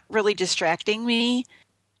 It's not really distracting me.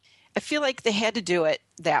 I feel like they had to do it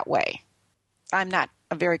that way. I'm not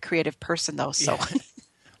a very creative person, though, so. Yeah.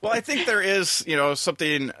 Well, I think there is,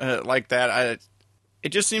 something like that. It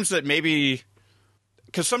just seems that maybe,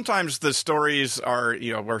 because sometimes the stories are,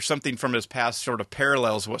 where something from his past sort of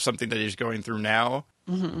parallels something that he's going through now.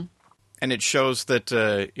 Mm-hmm. And it shows that,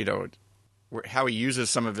 how he uses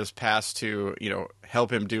some of his past to,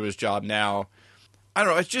 help him do his job now. I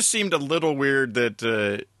don't know. It just seemed a little weird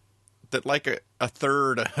that like a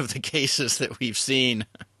third of the cases that we've seen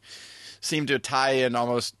seem to tie in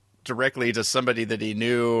almost directly to somebody that he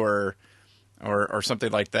knew or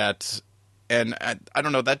something like that. And I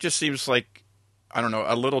don't know, that just seems like, I don't know,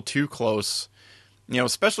 a little too close,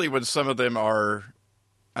 especially when some of them are,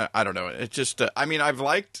 I don't know. It's just, I've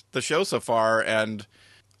liked the show so far, and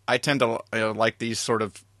I tend to like these sort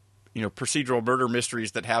of, procedural murder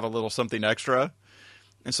mysteries that have a little something extra.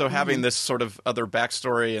 And so having this sort of other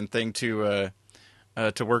backstory and thing to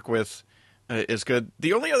work with is good.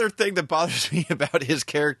 The only other thing that bothers me about his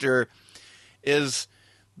character is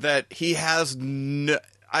that he has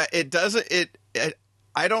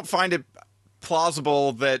I don't find it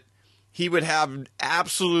plausible that he would have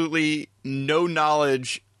absolutely no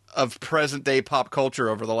knowledge of present day pop culture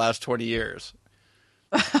over the last 20 years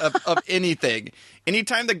of anything.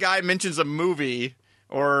 Anytime the guy mentions a movie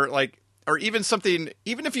or even something,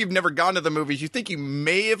 even if you've never gone to the movies, you think you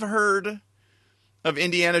may have heard of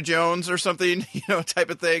Indiana Jones or something, type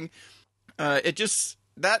of thing. It just,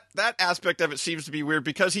 that aspect of it seems to be weird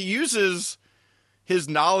because he uses his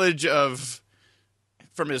knowledge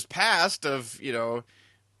from his past of,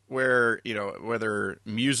 where, whether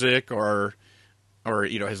music or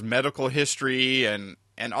his medical history and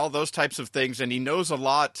all those types of things. And he knows a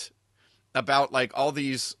lot about all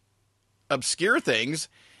these obscure things.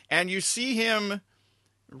 And you see him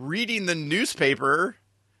reading the newspaper.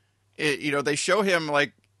 They show him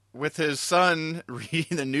with his son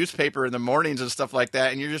reading the newspaper in the mornings and stuff like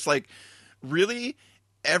that. And you're just like, really?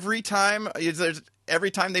 Every time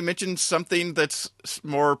they mention something that's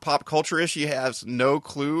more pop culture-ish, he has no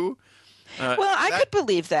clue. I could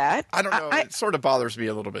believe that. I don't know. It sort of bothers me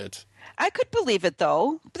a little bit. I could believe it,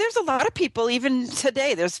 though. But there's a lot of people, even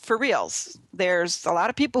today, for reals. There's a lot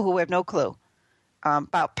of people who have no clue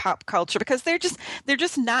about pop culture because they're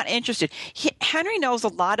just not interested. Henry knows a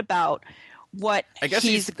lot about what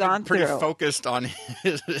he's gone through. Pretty focused on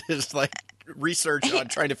his research on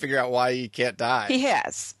trying to figure out why he can't die. He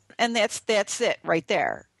has. And that's it right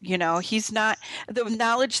there. He's not, the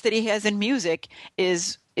knowledge that he has in music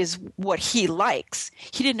is what he likes.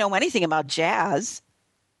 He didn't know anything about jazz.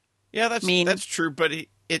 Yeah, that's true. But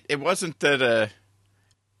it wasn't that,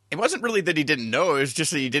 it wasn't really that he didn't know. It was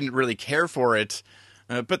just that he didn't really care for it.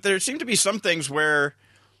 But there seem to be some things where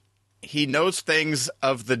he knows things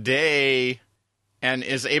of the day and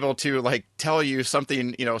is able to tell you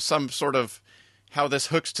something, some sort of how this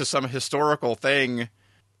hooks to some historical thing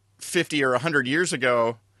 50 or 100 years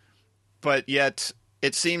ago. But yet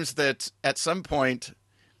it seems that at some point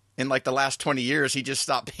in the last 20 years, he just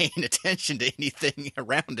stopped paying attention to anything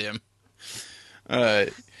around him.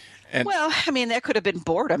 That could have been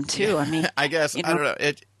boredom too. I guess, I don't know.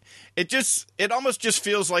 It almost just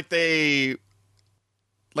feels like they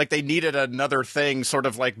needed another thing, sort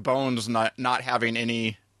of like Bones not having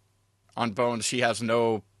any on Bones, she has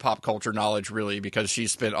no pop culture knowledge really because she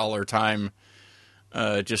spent all her time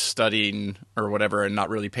just studying or whatever and not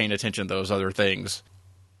really paying attention to those other things.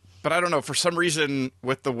 But I don't know, for some reason,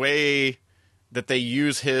 with the way that they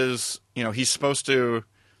use his, he's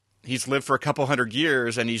lived for a couple hundred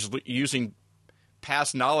years and he's using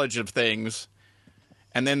past knowledge of things.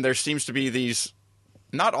 And then there seems to be these,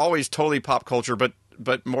 not always totally pop culture, but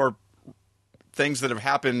more things that have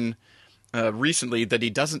happened recently that he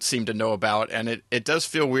doesn't seem to know about. And it does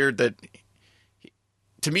feel weird that,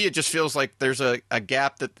 to me, it just feels like there's a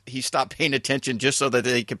gap that he stopped paying attention just so that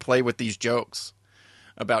they could play with these jokes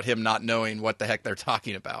about him not knowing what the heck they're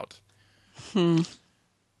talking about. I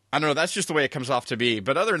don't know. That's just the way it comes off to me.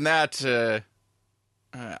 But other than that,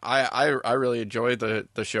 I really enjoy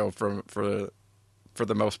the show for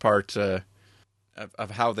the most part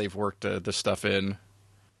of how they've worked this stuff in.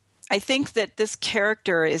 I think that this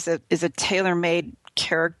character is a tailor-made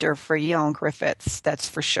character for young Griffiths. That's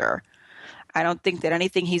for sure. I don't think that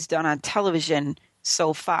anything he's done on television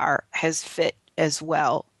so far has fit as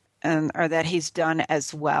well, or that he's done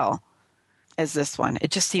as well as this one.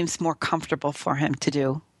 It just seems more comfortable for him to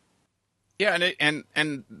do. Yeah,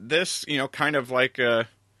 and this, kind of like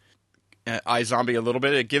iZombie a little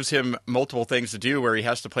bit. It gives him multiple things to do where he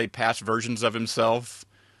has to play past versions of himself.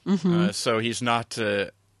 So he's not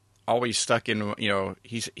always stuck in,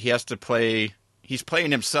 he has to play. He's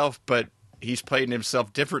playing himself, but he's playing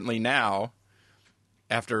himself differently now.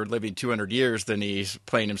 After living 200 years than he's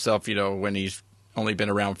playing himself, when he's only been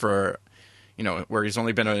around for, where he's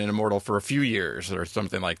only been an immortal for a few years or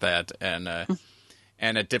something like that. And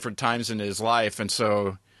at different times in his life. And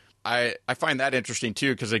so I find that interesting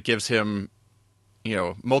too, because it gives him,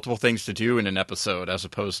 multiple things to do in an episode as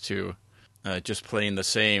opposed to just playing the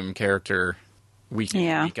same character week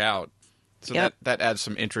in, week out. So that adds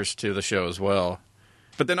some interest to the show as well.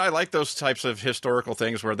 But then I like those types of historical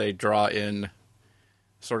things where they draw in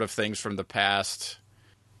sort of things from the past.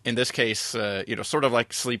 In this case, sort of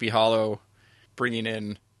like Sleepy Hollow, bringing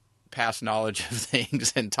in past knowledge of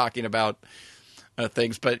things and talking about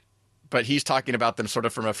things, but he's talking about them sort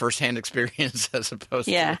of from a firsthand experience as opposed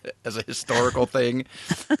to as a historical thing.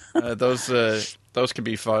 Those can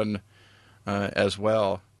be fun as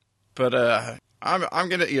well. But I'm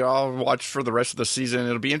gonna I'll watch for the rest of the season.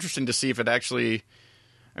 It'll be interesting to see if it actually.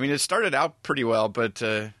 I mean, it started out pretty well, but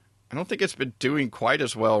I don't think it's been doing quite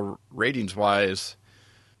as well ratings-wise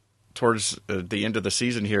towards the end of the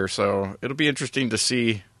season here. So it'll be interesting to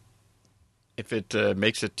see if it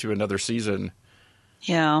makes it to another season.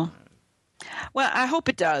 Yeah. Well, I hope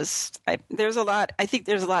it does. I think there's a lot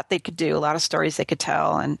they could do, a lot of stories they could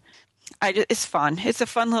tell, and it's fun. It's a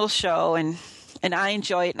fun little show, and I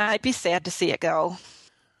enjoy it, and I'd be sad to see it go.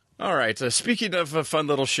 All right. Speaking of fun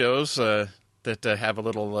little shows that have a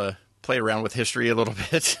little play around with history a little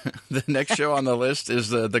bit, the next show on the list is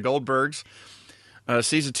the Goldbergs,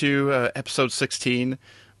 Season 2, Episode 16,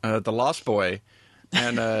 The Lost Boy.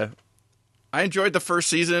 And I enjoyed the first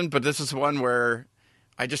season, but this is one where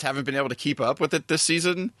I just haven't been able to keep up with it this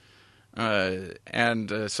season.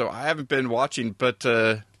 And so I haven't been watching, but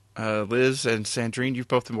Liz and Sandrine, you've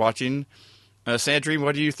both been watching. Sandrine,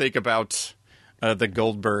 what do you think about the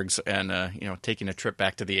Goldbergs and, taking a trip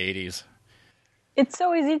back to the 80s? It's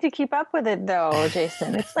so easy to keep up with it, though,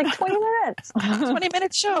 Jason. It's like 20 minutes.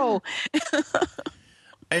 20-minute show.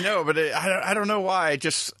 I know, but I don't know why.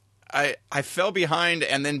 I fell behind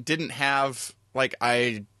and then didn't have,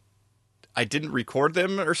 I didn't record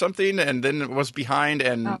them or something, and then was behind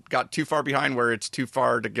and got too far behind where it's too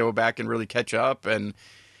far to go back and really catch up. And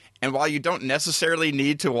while you don't necessarily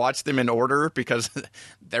need to watch them in order because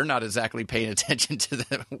they're not exactly paying attention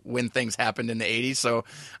to when things happened in the 80s, so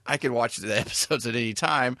I could watch the episodes at any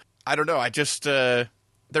time. I don't know. I just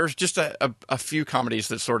there's just a few comedies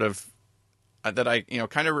that sort of that I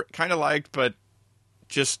kind of liked, but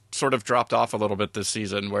just sort of dropped off a little bit this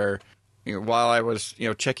season. Where while I was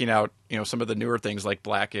checking out some of the newer things like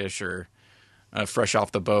Blackish or Fresh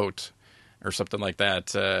Off the Boat or something like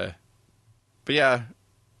that. But yeah.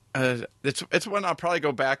 It's one I'll probably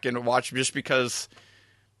go back and watch just because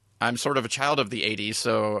I'm sort of a child of the 80s,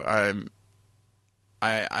 so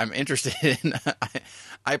I'm interested in.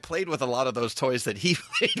 I played with a lot of those toys that he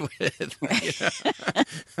played with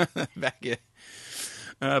back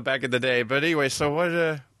in the day. But anyway, so what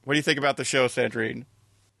do you think about the show, Sandrine?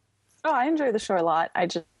 Oh, I enjoy the show a lot. I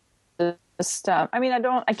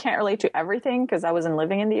can't relate to everything because I wasn't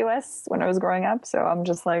living in the U.S. when I was growing up, so I'm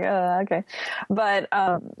just like, okay. But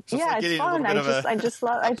it's fun. I just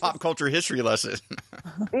love pop culture history lesson.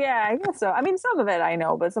 Yeah, I guess so. I mean, some of it I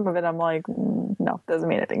know, but some of it I'm like, no, doesn't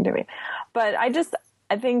mean anything to me. But I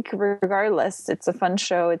I think regardless, it's a fun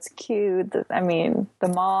show. It's cute. I mean, the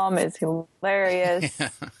mom is hilarious. Yeah.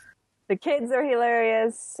 The kids are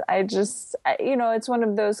hilarious. It's one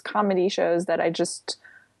of those comedy shows that I just,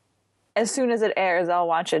 as soon as it airs, I'll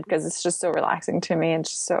watch it because it's just so relaxing to me and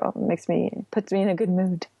just so puts me in a good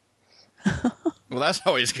mood. Well, that's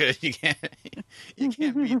always good. You can't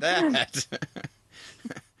beat that.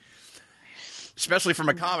 Especially from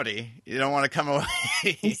a comedy. You don't want to come away.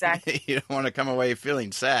 Exactly. You don't want to come away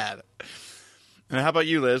feeling sad. And how about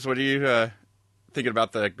you, Liz? What are you thinking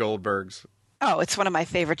about the Goldbergs? Oh, it's one of my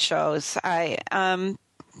favorite shows. And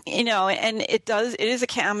it is a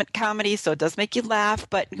comedy, so it does make you laugh.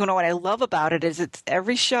 But what I love about it is it's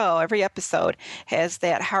every episode has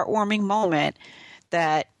that heartwarming moment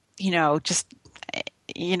that, just,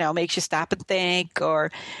 makes you stop and think,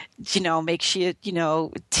 or, makes you,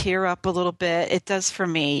 tear up a little bit. It does for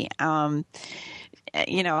me. And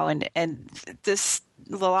this,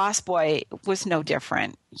 The Lost Boy was no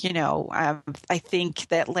different. I think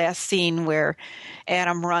that last scene where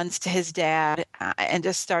Adam runs to his dad and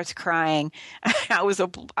just starts crying, I was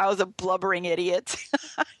a blubbering idiot,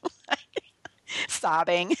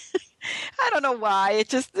 sobbing. I don't know why.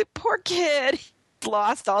 The poor kid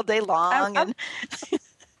lost all day long.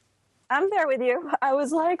 I'm there with you. I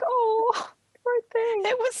was like, oh, poor thing.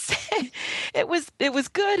 It was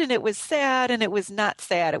good, and it was sad, and it was not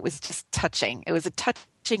sad. It was just touching. It was a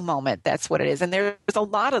touching moment. That's what it is. And there's a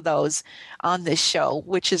lot of those on this show,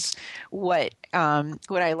 which is what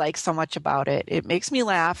I like so much about it. It makes me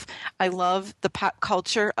laugh. I love the pop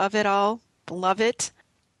culture of it all. Love it.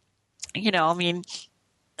 I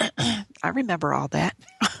remember all that.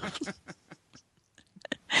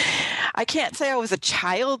 I can't say I was a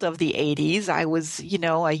child of the 80s. I was,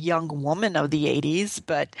 a young woman of the 80s,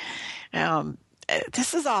 but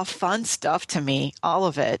this is all fun stuff to me, all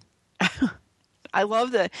of it. I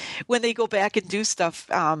love when they go back and do stuff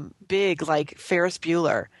big like Ferris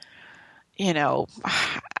Bueller. Who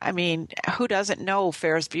doesn't know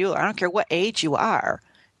Ferris Bueller? I don't care what age you are,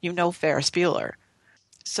 Ferris Bueller.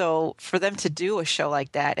 So for them to do a show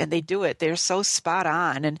like that, and they do it, they're so spot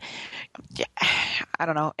on. And I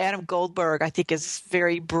don't know, Adam Goldberg, I think, is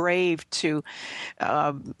very brave to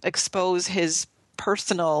expose his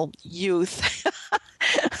personal youth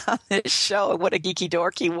on this show, what a geeky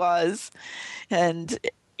dork he was. And,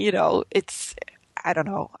 I don't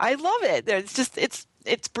know. I love it.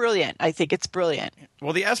 It's brilliant. I think it's brilliant.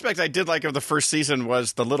 Well, the aspect I did like of the first season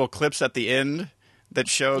was the little clips at the end that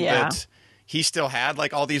showed that he still had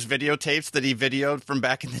all these videotapes that he videoed from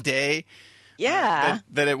back in the day. Yeah.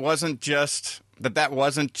 That it wasn't just that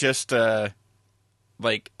wasn't just a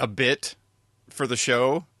bit for the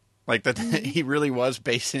show. That he really was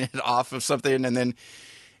basing it off of something, and then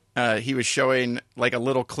he was showing a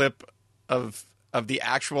little clip of the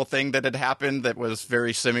actual thing that had happened that was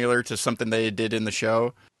very similar to something they did in the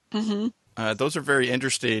show. Mm-hmm. Those are very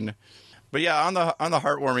interesting. But yeah, on the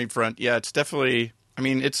heartwarming front, yeah, it's definitely.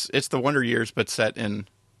 It's the Wonder Years, but set in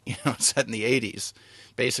the 80s,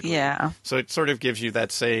 basically. Yeah. So it sort of gives you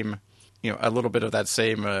that same, a little bit of that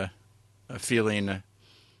same feeling,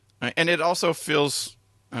 and it also feels,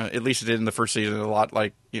 at least it did in the first season, a lot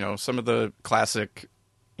like some of the classic,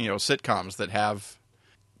 sitcoms that have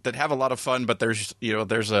a lot of fun, but there's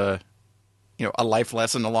a life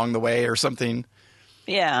lesson along the way or something.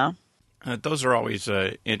 Yeah. Those are always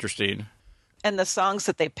interesting. And the songs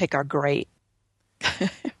that they pick are great.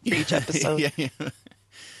 For each episode. Yeah.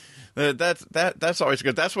 That's always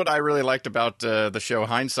good. That's what I really liked about the show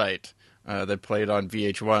Hindsight that played on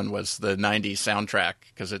VH1 was the 90s soundtrack,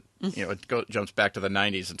 because it jumps back to the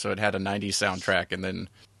 90s, and so it had a 90s soundtrack. And then,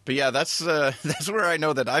 but yeah, that's where I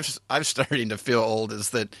know that I'm starting to feel old,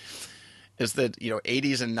 is that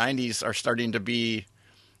 80s and 90s are starting to be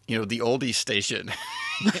the oldies station.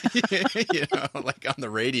 On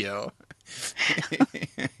the radio.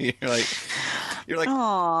 you're like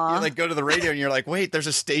go to the radio and you're like, wait, there's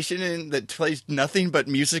a station that plays nothing but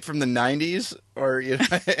music from the 90s, or you're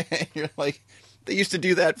like, they used to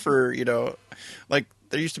do that for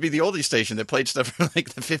there used to be the oldies station that played stuff from the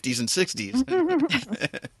 50s and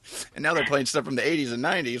 60s, and now they're playing stuff from the 80s and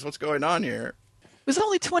 90s. What's going on here? It was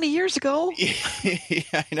only 20 years ago. Yeah,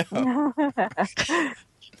 I know.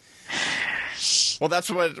 Well,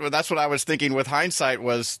 that's what I was thinking with Hindsight,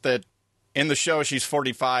 was that in the show she's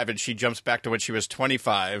 45 and she jumps back to when she was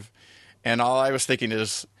 25, and all I was thinking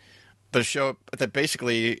is the show that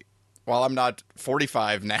basically, while I'm not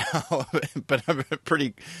 45 now, but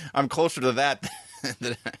I'm closer to that,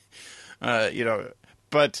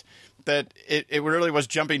 but that it really was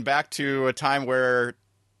jumping back to a time where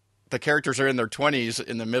the characters are in their 20s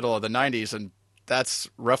in the middle of the 90s, and that's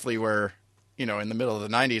roughly where, in the middle of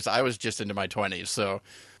the 90s, I was just into my 20s. So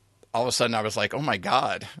all of a sudden I was like, oh my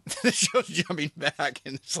God, this show's jumping back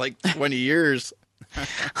and it's like 20 years.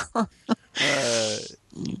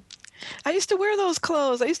 I used to wear those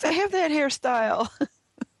clothes. I used to have that hairstyle.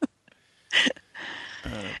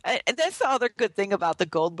 And that's the other good thing about the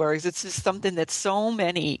Goldbergs. It's just something that so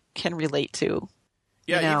many can relate to.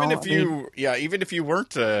 Yeah, even if you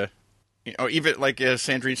weren't, even like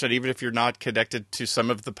Sandrine said, even if you're not connected to some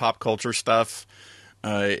of the pop culture stuff,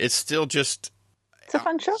 it's still just It's a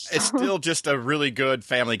fun show. It's still just a really good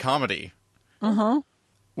family comedy,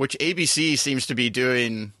 which ABC seems to be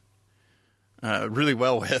doing really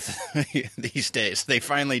well with these days. They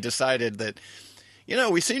finally decided that,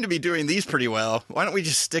 we seem to be doing these pretty well. Why don't we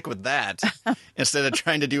just stick with that instead of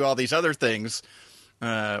trying to do all these other things?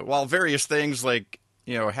 While various things like,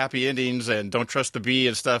 Happy Endings and Don't Trust the Bee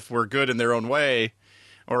and stuff were good in their own way,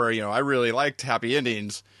 or, I really liked Happy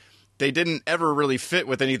Endings, they didn't ever really fit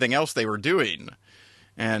with anything else they were doing.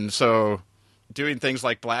 And so doing things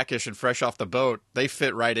like Blackish and Fresh Off the Boat, they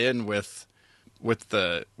fit right in with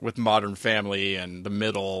Modern Family and The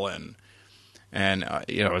Middle and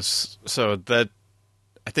so that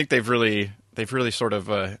I think they've really sort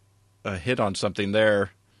of hit on something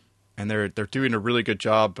there, and they're doing a really good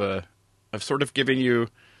job of sort of giving you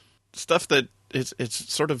stuff that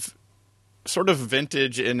it's sort of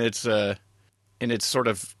vintage in its sort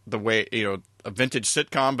of the way, a vintage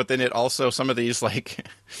sitcom, but then it also, some of these like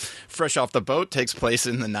Fresh Off the Boat takes place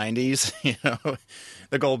in the 90s,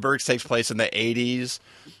 the Goldbergs takes place in the 80s,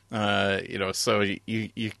 so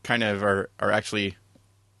you kind of are actually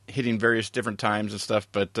hitting various different times and stuff,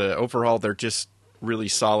 but overall they're just really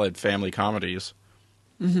solid family comedies.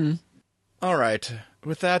 Mm-hmm. All right.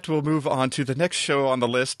 With that, we'll move on to the next show on the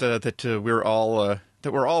list that we're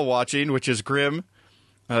all watching, which is Grimm,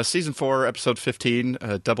 season 4, episode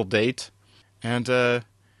 15, Double Date. And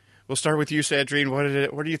we'll start with you, Sandrine.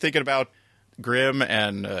 What are you thinking about Grimm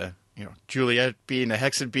and Juliet being a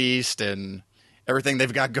hexed beast and everything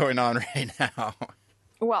they've got going on right now?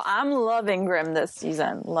 Well, I'm loving Grimm this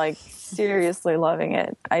season. Like, seriously loving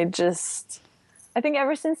it. I think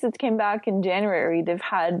ever since it came back in January, they've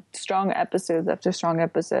had strong episodes after strong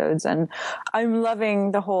episodes. And I'm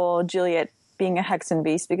loving the whole Juliet being a Hexen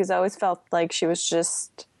beast, because I always felt like she was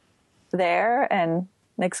just there and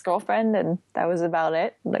Nick's girlfriend, and that was about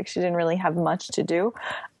it. Like, she didn't really have much to do.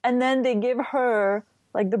 And then they give her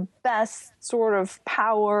like the best sort of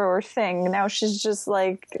power or thing. Now she's just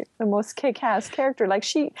like the most kick-ass character. Like,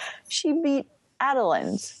 she beat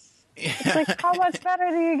Adeline. It's like, how much better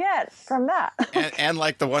do you get from that? and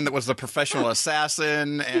like the one that was the professional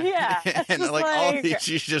assassin. And, yeah. And like all these,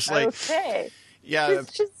 she's just like, okay. Yeah.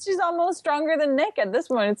 She's almost stronger than Nick at this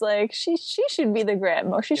point. It's like, she should be the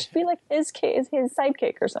Grimm, or she should be like his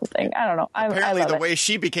sidekick or something. I don't know. Apparently I love the way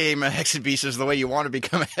she became a Hexed Beast is the way you want to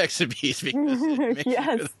become a Hexed Beast.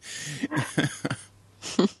 Yes.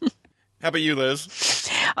 How about you, Liz?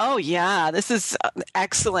 Oh yeah, this is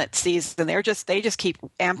excellent season. They just keep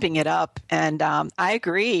amping it up, and I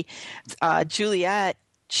agree. Juliet,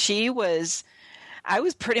 I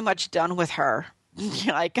was pretty much done with her.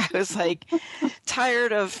 Like, I was like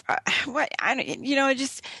tired of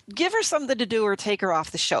just give her something to do or take her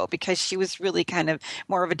off the show, because she was really kind of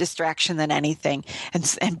more of a distraction than anything.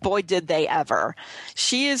 And boy, did they ever.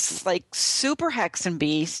 She is like super Hexen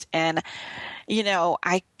Beast, and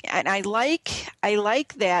I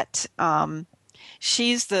like that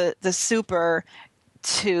she's the super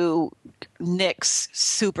to Nick's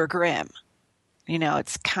super Grimm.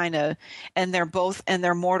 It's kind of, and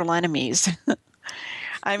they're mortal enemies.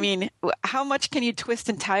 I mean, how much can you twist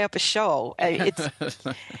and tie up a show?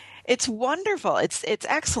 It's wonderful. It's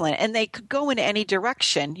excellent, and they could go in any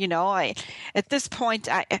direction. At this point,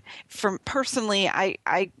 I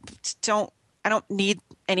don't need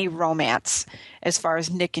any romance as far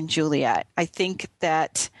as Nick and Juliet. I think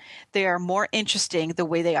that they are more interesting the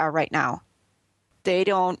way they are right now. They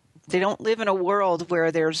don't live in a world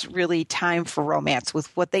where there's really time for romance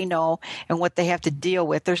with what they know and what they have to deal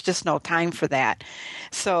with. There's just no time for that.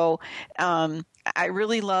 So I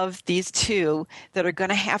really love these two that are going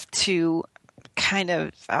to have to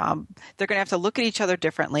they're going to have to look at each other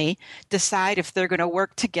differently, decide if they're going to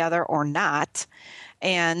work together or not,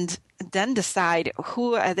 and then decide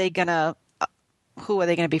who are they going to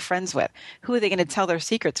be friends with? Who are they going to tell their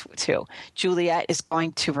secrets to? Juliet is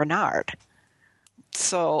going to Renard.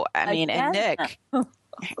 So, I mean, and Nick.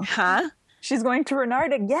 Huh? She's going to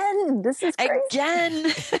Renard again. This is crazy.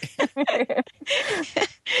 Again.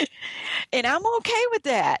 And I'm okay with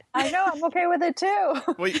that. I know, I'm okay with it too.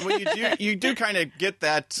 Well, you do kind of get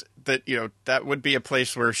that that, that would be a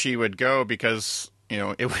place where she would go because,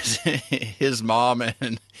 it was his mom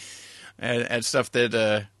and stuff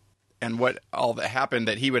that, and what all that happened,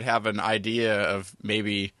 that he would have an idea of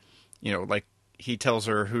maybe, like he tells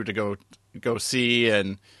her who to go see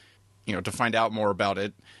and, to find out more about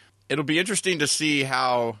it. It'll be interesting to see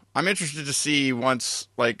I'm interested to see once,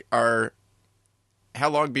 like, how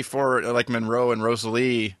long before, like, Monroe and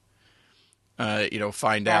Rosalie,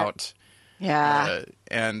 find out. Yeah.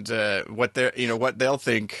 And what they'll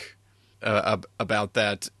think about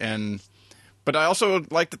that. But I also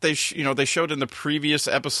like that they showed in the previous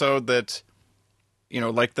episode that,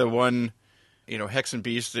 like the one, Hex and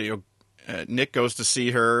Beast, Nick goes to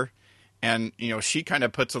see her, and, she kind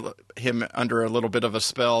of puts him under a little bit of a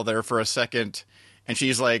spell there for a second, and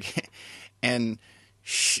she's like, and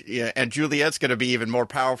Juliet's going to be even more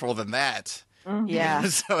powerful than that. Mm-hmm. Yeah.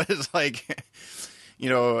 So it's like,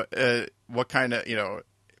 what kind of,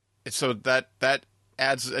 so that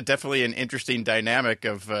adds definitely an interesting dynamic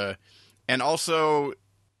of, and also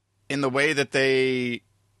in the way that they've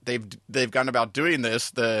gone about doing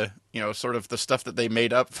this, the, sort of the stuff that they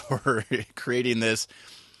made up for creating this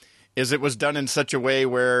is it was done in such a way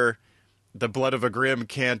where the blood of a Grimm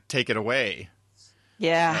can't take it away.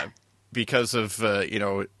 Yeah. Because of,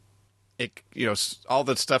 all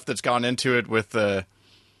the stuff that's gone into it with,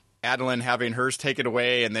 Adeline having hers taken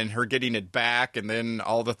away and then her getting it back, and then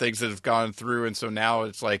all the things that have gone through. And so now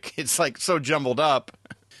it's like so jumbled up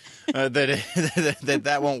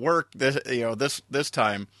that won't work this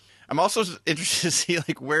time. I'm also interested to see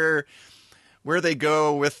like where they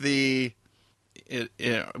go with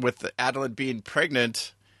with Adeline being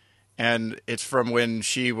pregnant, and it's from when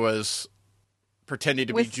she was pretending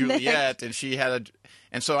to be Juliet, and she had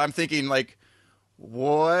and so I'm thinking like,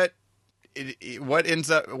 what ends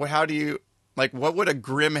up? How do you like? What would a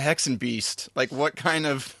Grimm Hexenbeast like? What kind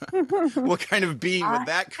of being would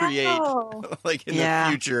that create? Like in the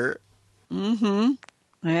future? Mm-hmm.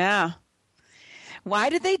 Yeah.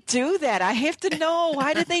 Why did they do that? I have to know.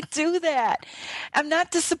 Why did they do that? I'm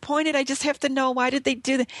not disappointed. I just have to know, why did they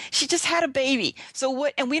do that? She just had a baby. So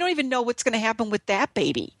what? And we don't even know what's going to happen with that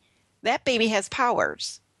baby. That baby has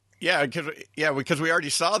powers. Yeah, because we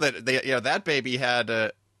already saw that that baby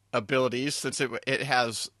had abilities, since it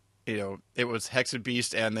has, it was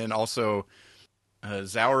Hexenbeast and then also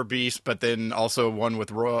Zauberbeast, but then also one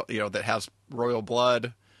with royal, that has royal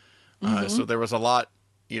blood. So there was a lot.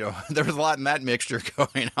 There was a lot in that mixture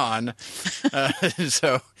going on.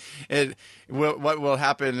 So what will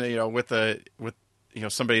happen, with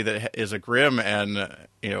somebody that is a Grimm and, a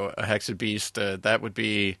Hexenbeast, that would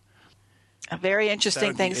be a very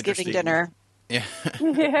interesting Thanksgiving dinner. Yeah.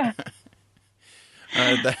 Yeah.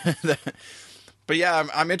 But yeah,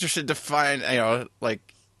 I'm interested to find, like,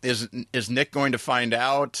 is Nick going to find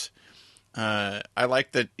out? I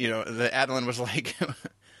like that, that Adeline was like,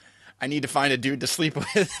 I need to find a dude to sleep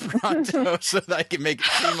with pronto so that I can make it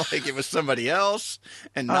seem like it was somebody else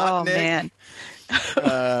and not Nick. Man.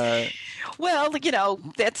 Well,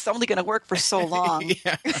 that's only going to work for so long.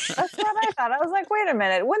 Yeah. That's what I thought. I was like, wait a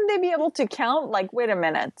minute. Wouldn't they be able to count? Like, wait a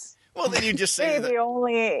minute. Well, then you just say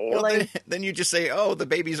then you just say, oh, the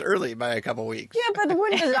baby's early by a couple weeks. Yeah, but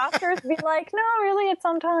wouldn't the doctors be like, no, really, it's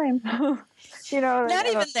on time? Not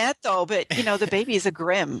even that though. But the baby is a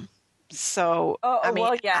Grimm. So, I mean,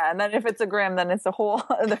 well, yeah, and then if it's a Grimm, then it's a whole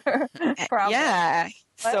other problem. Yeah,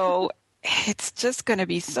 so it's just going to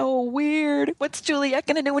be so weird. What's Juliet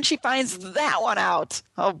going to do when she finds that one out?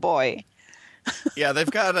 Oh boy. Yeah, they've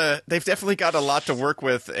definitely got a lot to work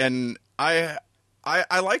with, and I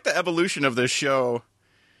like the evolution of this show,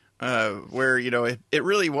 where it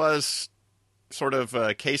really was sort of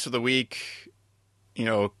a case of the week,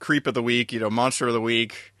 creep of the week, monster of the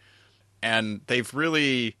week, and they've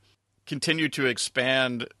really continue to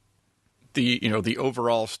expand the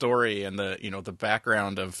overall story and the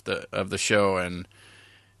background of the show and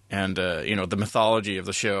the mythology of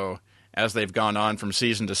the show as they've gone on from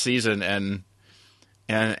season to season, and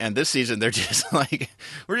this season they're just like,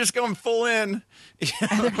 we're just going full in.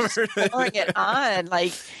 They're just pouring it on,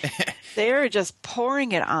 like they're just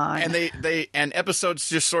pouring it on, and they episodes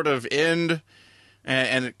just sort of end.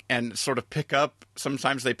 And sort of pick up.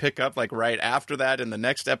 Sometimes they pick up like right after that in the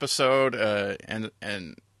next episode. And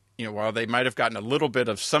while they might have gotten a little bit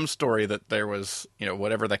of some story that there was,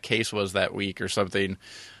 whatever the case was that week or something,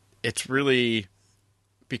 it's really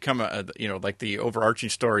become like the overarching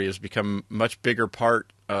story has become much bigger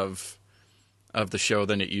part of the show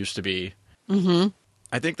than it used to be. Mm-hmm.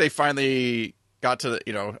 I think they finally got to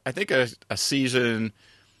I think a season,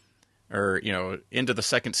 or into the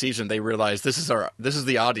second season, they realized this is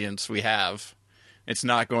the audience we have. it's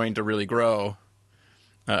not going to really grow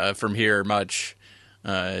from here much.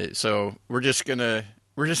 So we're just gonna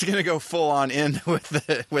go full on in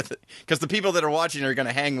with because the people that are watching are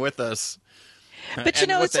gonna hang with us. But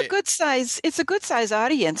it's a good size. It's a good size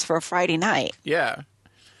audience for a Friday night. Yeah.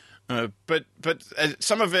 But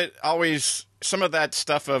some of that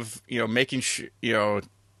stuff of making sure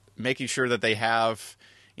that they have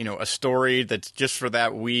a story that's just for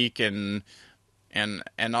that week and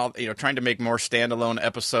all trying to make more standalone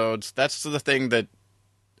episodes. That's the thing that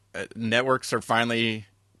networks are finally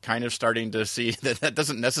kind of starting to see that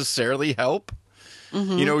doesn't necessarily help.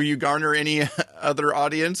 Mm-hmm. You garner any other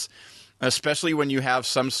audience, especially when you have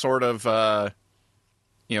some sort of a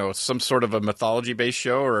mythology-based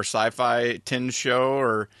show or a sci-fi tinged show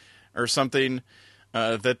or something,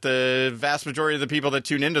 that the vast majority of the people that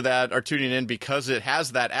tune into that are tuning in because it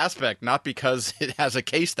has that aspect, not because it has a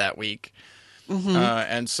case that week. Mm-hmm.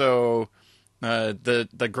 And so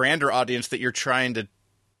the grander audience that you're trying to,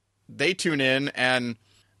 they tune in and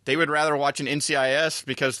they would rather watch an NCIS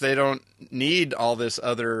because they don't need all this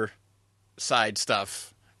other side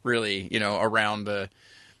stuff really, around the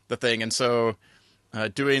thing. And so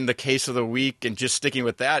doing the case of the week and just sticking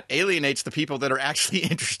with that alienates the people that are actually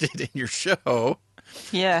interested in your show.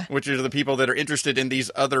 Yeah. Which are the people that are interested in these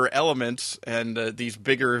other elements and these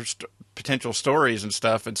bigger potential stories and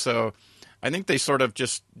stuff. And so I think they sort of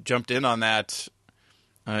just jumped in on that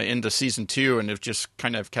into season 2 and have just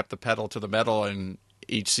kind of kept the pedal to the metal in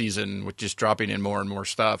each season with just dropping in more and more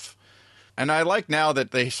stuff. And I like now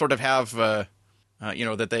that they sort of have, that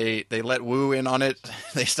they let Wu in on it.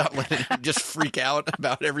 They stop letting him just freak out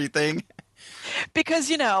about everything. Because,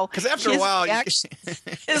 after a while,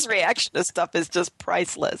 his reaction to stuff is just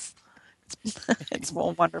priceless. It's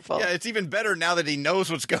wonderful. Yeah, it's even better now that he knows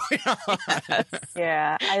what's going on. Yes.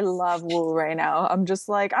 Yeah, I love Wu right now. I'm just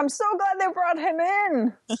like, I'm so glad they brought him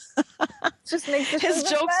in. Just makes his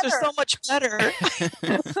jokes better. are so much better.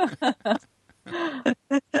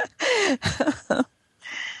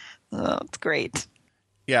 Oh, it's great.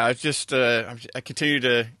 Yeah, it's just I continue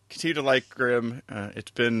to like Grimm.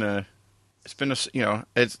 It's been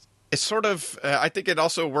it's sort of I think it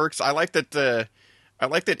also works. I like that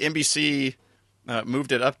NBC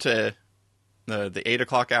moved it up to the 8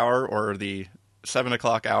 o'clock hour or the 7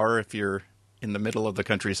 o'clock hour if you're in the middle of the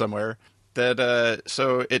country somewhere. That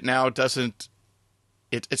so it now doesn't.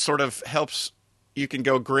 It sort of helps. You can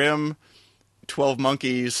go Grimm, 12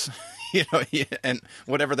 Monkeys, and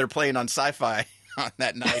whatever they're playing on Sci-Fi on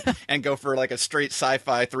that night, and go for like a straight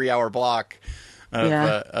Sci-Fi 3-hour block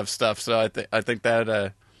of stuff. So I think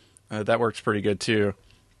that that works pretty good too.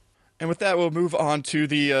 And with that, we'll move on to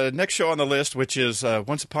the next show on the list, which is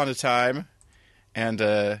Once Upon a Time. And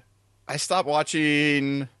I stopped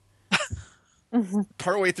watching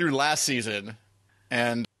partway through last season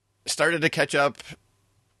and started to catch up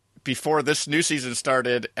before this new season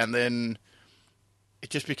started. And then it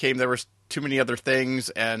just became there was too many other things.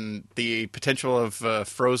 And the potential of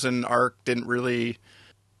Frozen arc didn't really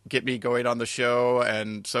get me going on the show.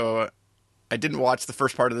 And so I didn't watch the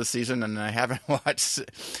first part of the season, and I haven't watched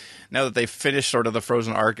now that they've finished sort of the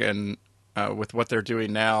Frozen arc and with what they're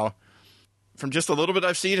doing now. From just a little bit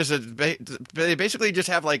I've seen, is that they basically just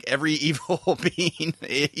have like every evil being,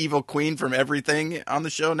 evil queen from everything on the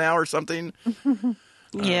show now or something.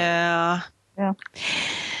 Yeah. Yeah.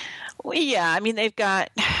 Well, yeah. I mean, they've got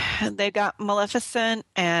Maleficent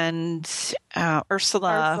and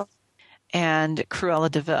Ursula and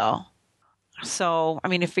Cruella de Vil. So, I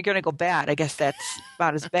mean, if you're going to go bad, I guess that's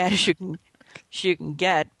about as bad as you can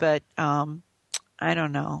get. But I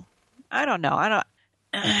don't know. I'm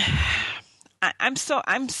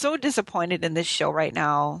so disappointed in this show right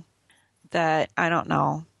now that I don't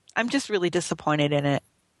know. I'm just really disappointed in it.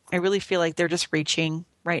 I really feel like they're just reaching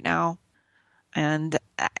right now, and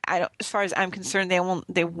I don't. As far as I'm concerned, they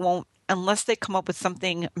won't. Unless they come up with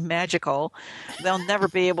something magical, they'll never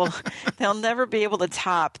be able to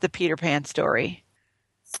top the Peter Pan story.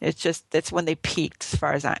 That's when they peaked as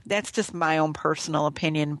far as that's just my own personal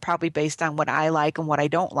opinion, probably based on what I like and what I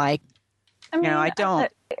don't like. I mean, I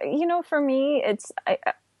don't. For me,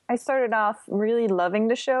 I started off really loving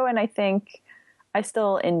the show, and I think I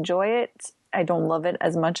still enjoy it. I don't love it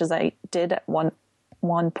as much as I did at one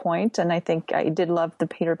point, and I think I did love the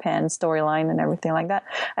Peter Pan storyline and everything like that.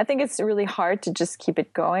 I think it's really hard to just keep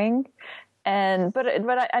it going, but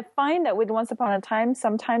I find that with Once Upon a Time,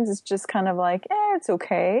 sometimes it's just kind of like, it's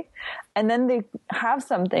okay, and then they have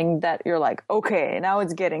something that you're like, okay, now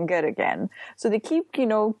it's getting good again. So they keep,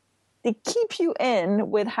 they keep you in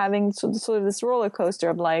with having sort of this roller coaster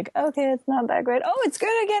of like, okay, it's not that great. Oh, it's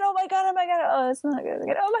good again. Oh my god. Oh my god. Oh, it's not good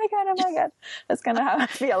again. Oh my god. Oh my god. That's kind of how I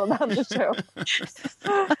feel about the show.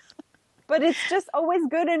 But it's just always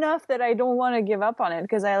good enough that I don't want to give up on it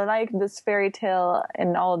because I like this fairy tale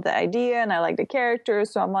and all of the idea, and I like the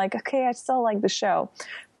characters. So I'm like, okay, I still like the show.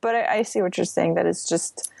 But I see what you're saying, that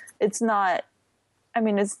it's not. I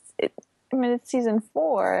mean, it's season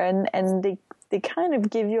 4, and they kind of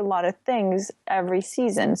give you a lot of things every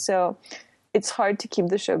season, so it's hard to keep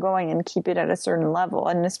the show going and keep it at a certain level,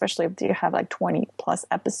 and especially if you have like 20 plus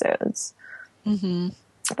episodes. Mm-hmm.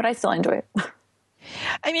 But I still enjoy it.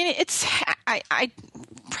 I mean,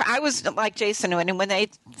 I was like Jason, and when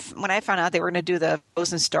I found out they were going to do the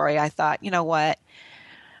Frozen story, I thought, you know what,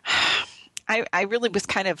 I really was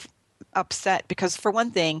kind of upset because, for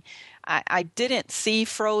one thing, I didn't see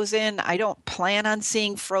Frozen. I don't plan on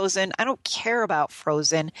seeing Frozen. I don't care about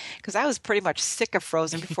Frozen because I was pretty much sick of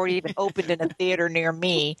Frozen before it even opened in a theater near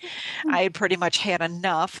me. I had pretty much had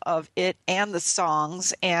enough of it and the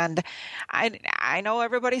songs. And I know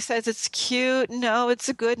everybody says it's cute. No, it's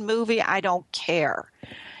a good movie. I don't care.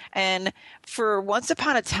 And for Once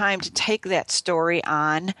Upon a Time to take that story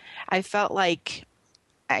on, I felt like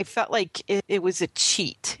it was a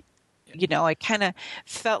cheat. You know, I kind of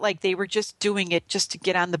felt like they were just doing it just to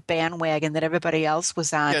get on the bandwagon that everybody else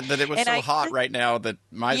was on. Yeah, that it was hot right now that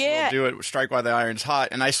might as well do it, strike while the iron's hot.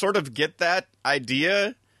 And I sort of get that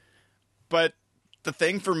idea, but the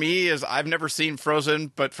thing for me is I've never seen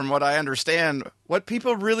Frozen, but from what I understand, what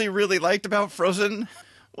people really, really liked about Frozen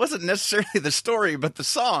wasn't necessarily the story, but the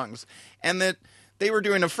songs. And that they were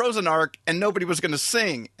doing a Frozen arc and nobody was going to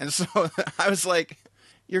sing. And so I was like,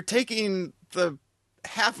 you're taking the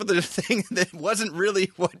half of the thing that wasn't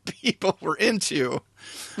really what people were into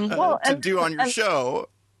to do on your show.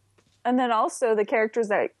 And then also the characters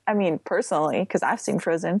that, I mean, personally, because I've seen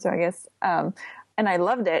Frozen, so I guess, and I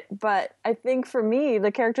loved it. But I think for me,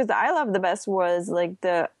 the characters that I loved the best was like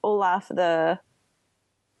the Olaf, the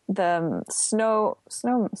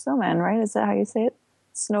snowman, right? Is that how you say it?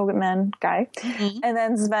 Snowman guy. Mm-hmm. And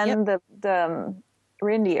then Sven, the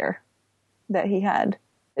reindeer that he had.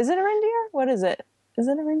 Is it a reindeer? What is it? Is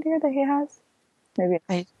it a reindeer that he has? Maybe.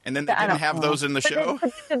 And then they didn't have those in the show?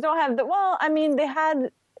 They don't have well, I mean, they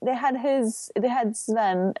had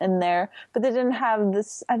Sven in there, but they didn't have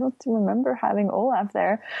this. I don't remember having Olaf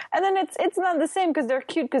there. And then it's not the same because they're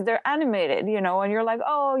cute because they're animated, you know, and you're like,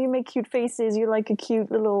 oh, you make cute faces. You're like a cute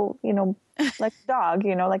little, you know, like dog,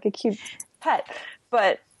 you know, like a cute pet.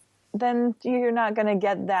 But then you're not going to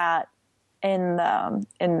get that in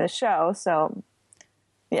the show. So,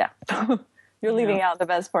 yeah. You're leaving out the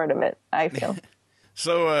best part of it, I feel.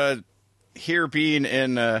 So, here being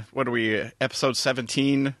in, what are we, episode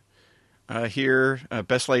 17 here,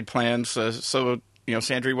 Best Laid Plans. So, you know,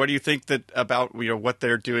 Sandrine, what do you think about, you know, what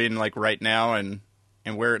they're doing like right now and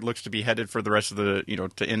where it looks to be headed for the rest of the, you know,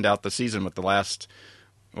 to end out the season with the last,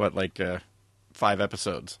 5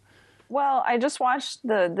 episodes? Well, I just watched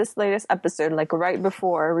this latest episode, like right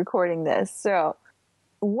before recording this. So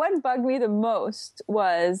what bugged me the most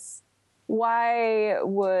was, why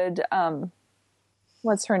would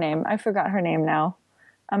what's her name? I forgot her name now.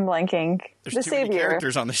 I'm blanking. There's the too Savior. many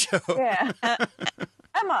characters on the show. Yeah.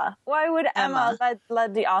 Emma. Why would Emma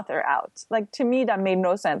let the author out? Like, to me, that made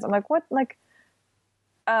no sense. I'm like, what? Like,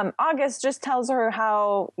 August just tells her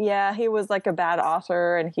how, he was like a bad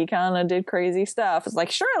author and he kind of did crazy stuff. It's like,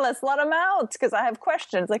 sure, let's let him out because I have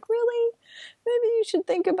questions. Like, really? Maybe you should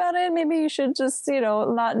think about it. Maybe you should just, you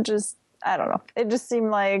know, not just, I don't know. It just seemed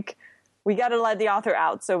like, we got to let the author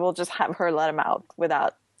out, so we'll just have her let him out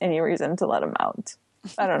without any reason to let him out.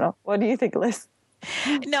 I don't know. What do you think, Liz?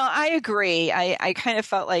 No, I agree. I kind of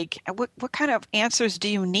felt like, what kind of answers do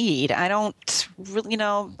you need? I don't really, you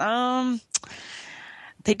know,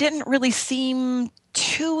 they didn't really seem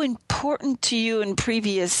too important to you in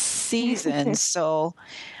previous seasons, so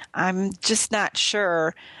I'm just not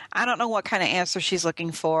sure. I don't know what kind of answer she's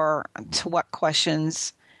looking for to what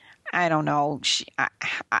questions. I don't know.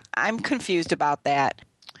 I'm confused about that.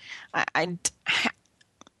 I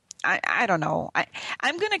don't know.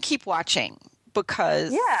 I'm going to keep watching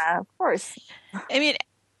because... Yeah, of course. I mean,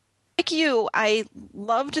 like you, I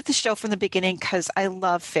loved the show from the beginning because I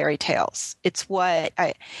love fairy tales. It's what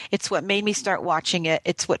made me start watching it.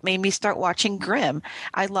 It's what made me start watching Grimm.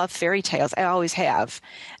 I love fairy tales. I always have.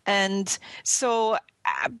 And so...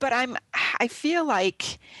 But I feel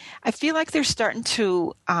like they're starting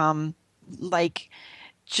to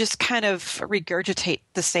just kind of regurgitate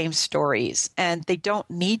the same stories, and they don't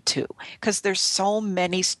need to because there's so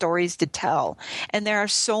many stories to tell, and there are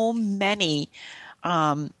so many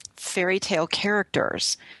fairy tale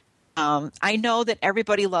characters. I know that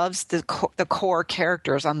everybody loves the core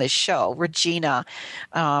characters on this show, Regina,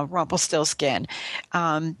 Rumpelstiltskin.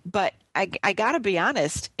 But I got to be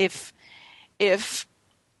honest, if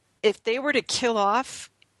they were to kill off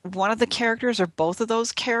one of the characters or both of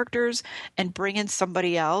those characters and bring in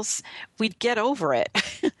somebody else, we'd get over it.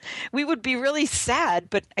 We would be really sad,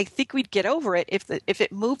 but I think we'd get over it if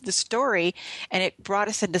it moved the story and it brought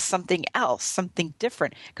us into something else, something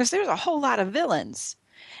different. Because there's a whole lot of villains.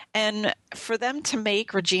 And for them to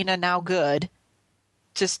make Regina now good,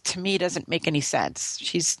 just to me doesn't make any sense.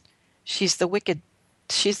 She's the wicked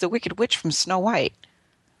witch from Snow White.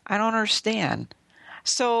 I don't understand.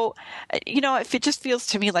 So, if it just feels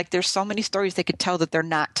to me like there's so many stories they could tell that they're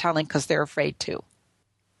not telling because they're afraid to.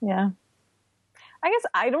 Yeah. I guess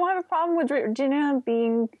I don't have a problem with Regina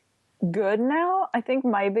being good now. I think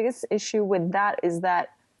my biggest issue with that is that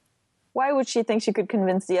why would she think she could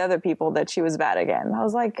convince the other people that she was bad again? I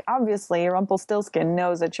was like, obviously, Rumpelstiltskin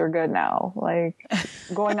knows that you're good now. Like,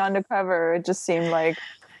 going undercover, it just seemed like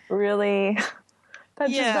really... That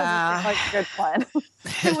just doesn't seem like a good plan.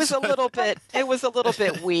 It was a little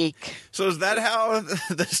bit weak. So is that how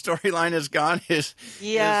the storyline has gone?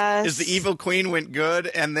 Yes. Is the evil queen went good,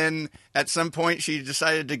 and then at some point she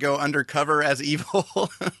decided to go undercover as evil?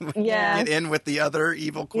 Yeah. Get in with the other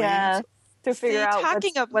evil queens? Yeah. To figure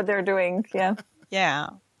out what they're doing. Yeah. Yeah.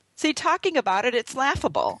 See, talking about it, it's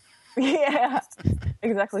laughable. Yeah.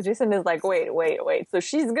 Exactly. Jason is like, wait. So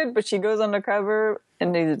she's good, but she goes undercover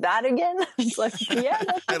and is that again? It's like, yeah,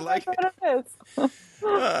 that's what it is.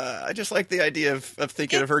 I just like the idea of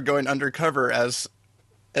thinking of her going undercover as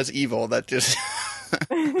evil. That just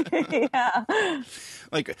yeah.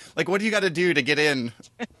 Like what do you got to do to get in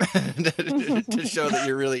to show that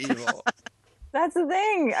you're really evil? That's the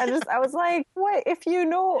thing. I was like, what? If you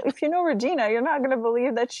know Regina, you're not going to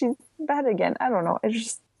believe that she's bad again. I don't know. I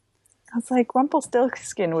was like,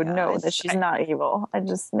 Rumpelstiltskin would know that she's not evil. It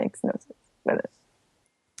just makes no sense with it.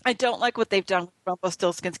 I don't like what they've done with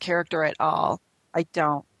Rumpelstiltskin's character at all. I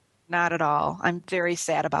don't. Not at all. I'm very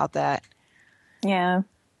sad about that. Yeah.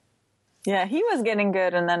 Yeah, he was getting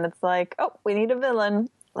good, and then it's like, oh, we need a villain.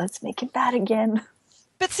 Let's make it bad again.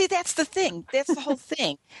 But see, that's the thing. That's the whole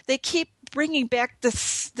thing. They keep bringing back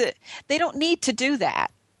they don't need to do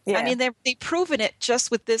that. Yeah. I mean, they've proven it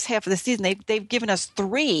just with this half of the season. They've given us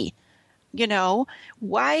 3.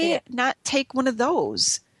 Why not take one of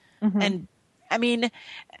those? Mm-hmm. And I mean,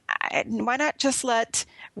 why not just let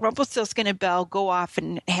Rumpelstiltskin and Belle go off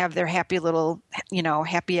and have their happy little,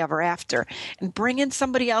 happy ever after, and bring in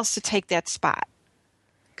somebody else to take that spot?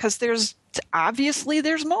 Because there's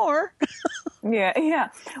more. Yeah.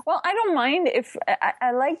 Well, I don't mind if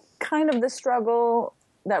I like kind of the struggle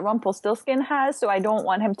that Rumpelstiltskin has, so I don't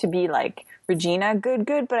want him to be like Regina, good,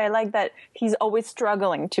 but I like that he's always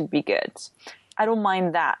struggling to be good. I don't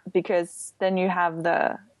mind that because then you have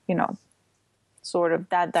the, sort of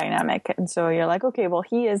that dynamic. And so you're like, okay, well,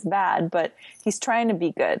 he is bad, but he's trying to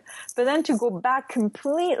be good. But then to go back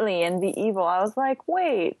completely and be evil, I was like,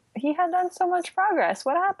 wait, he had done so much progress.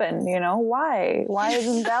 What happened? Why? Why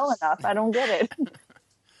isn't Belle enough? I don't get it.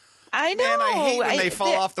 I know. Man, I hate when they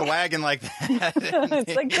fall off the wagon like that.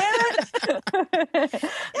 It's like, damn it.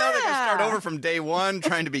 Now they can start over from day one,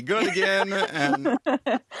 trying to be good again. And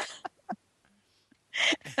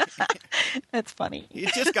that's funny.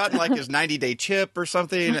 He'd just gotten like his 90-day chip or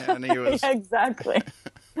something, and he was exactly.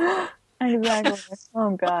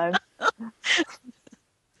 Oh God.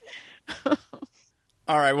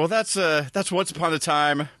 All right. Well, that's Once Upon a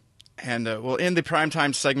Time. And we'll end the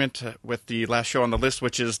primetime segment with the last show on the list,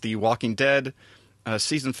 which is The Walking Dead,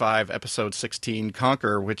 Season 5, Episode 16,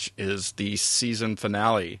 Conquer, which is the season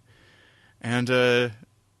finale. And,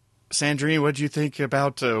 Sandrine, what did you think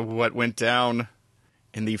about what went down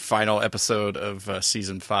in the final episode of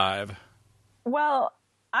Season 5? Well,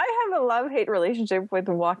 I have a love-hate relationship with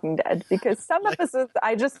The Walking Dead because some episodes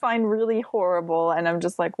I just find really horrible, and I'm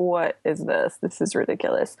just like, what is this? This is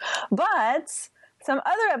ridiculous. But some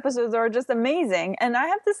other episodes are just amazing. And I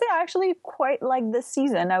have to say, I actually quite like this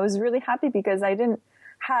season. I was really happy because I didn't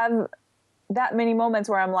have that many moments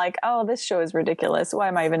where I'm like, oh, this show is ridiculous. Why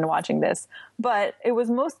am I even watching this? But it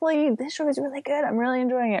was mostly, this show is really good. I'm really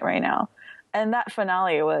enjoying it right now. And that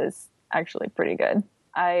finale was actually pretty good.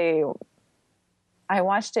 I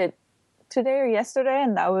watched it today or yesterday,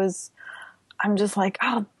 and I'm just like,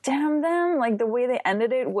 oh, damn them. Like the way they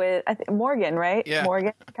ended it with, I think, Morgan, right? Yeah.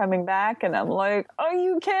 Morgan coming back, and I'm like, are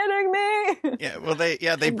you kidding me? Yeah, well,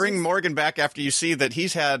 they bring Morgan back after you see that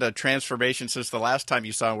he's had a transformation since the last time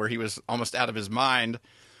you saw him, where he was almost out of his mind,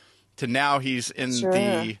 to now he's in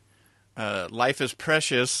life is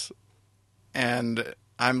precious, and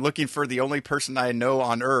I'm looking for the only person I know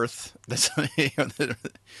on Earth.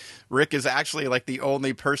 Rick is actually like the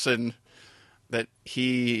only person that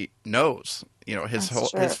he knows.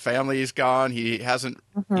 His family's gone. He hasn't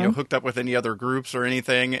hooked up with any other groups or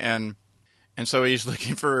anything, and so he's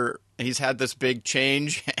looking for. He's had this big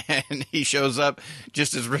change, and he shows up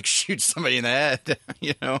just as Rick shoots somebody in the head.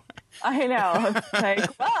 I know. It's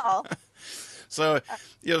like, well. So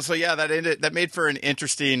yeah, that made for an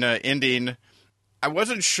interesting ending. I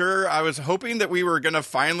wasn't sure. I was hoping that we were going to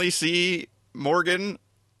finally see Morgan,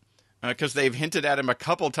 because they've hinted at him a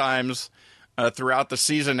couple times throughout the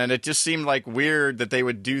season, and it just seemed like weird that they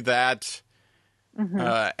would do that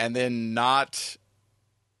and then not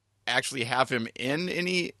actually have him in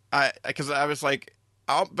any. Because I was like,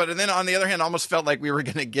 but then on the other hand, I almost felt like we were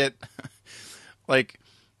going to get like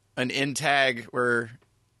an end tag where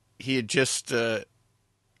he had just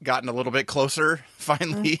gotten a little bit closer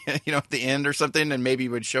finally, at the end or something, and maybe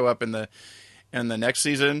would show up in the next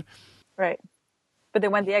season. Right. But they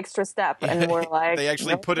went the extra step and were like, they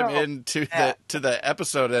actually put him into the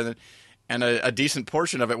episode, and a decent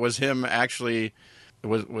portion of it was him actually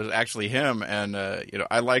was actually him. And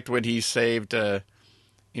I liked when he saved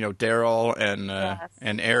Daryl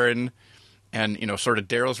and Aaron, and sort of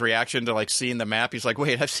Daryl's reaction to like seeing the map. He's like,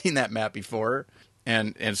 wait, I've seen that map before,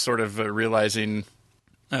 and sort of realizing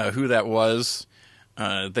who that was.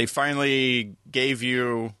 They finally gave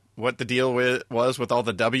you what the deal was with all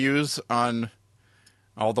the W's on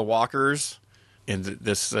all the walkers. And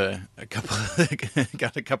this got a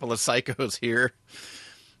couple of psychos here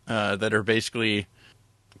that are basically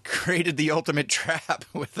created the ultimate trap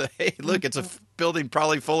with hey, look, it's a building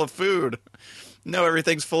probably full of food. No,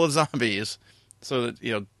 everything's full of zombies. So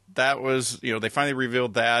that was they finally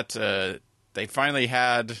revealed that. They finally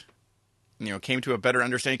had came to a better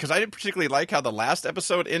understanding, because I didn't particularly like how the last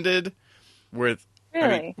episode ended with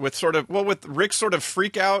with Rick's sort of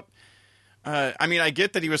freak out. I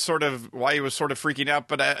get that he was why he was sort of freaking out,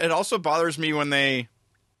 but it also bothers me when they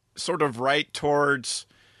sort of write towards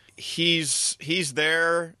he's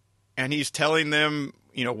there and he's telling them,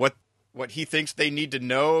 what he thinks they need to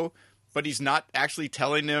know, but he's not actually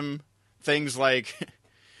telling them things like,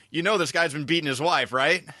 this guy's been beating his wife,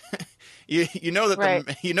 right? you know that right.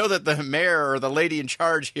 that the mayor or the lady in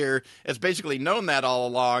charge here has basically known that all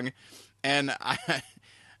along, and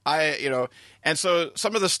and so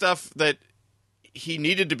some of the stuff that he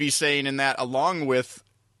needed to be saying in that, along with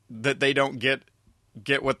that they don't get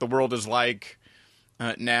what the world is like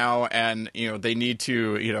now, and they need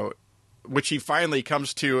to which he finally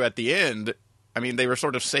comes to at the end. I mean, they were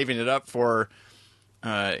sort of saving it up for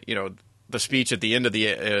the speech at the end of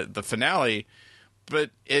the finale,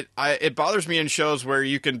 but it bothers me in shows where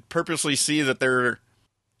you can purposely see that the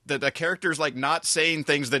character's like not saying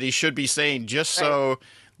things that he should be saying just so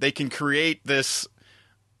they can create this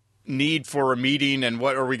need for a meeting, and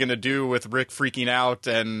what are we going to do with Rick freaking out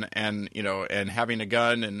and having a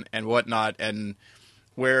gun and whatnot, and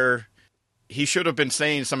where he should have been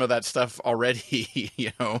saying some of that stuff already,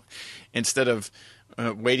 instead of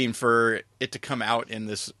waiting for it to come out in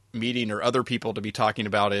this meeting or other people to be talking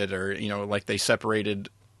about it, or like they separated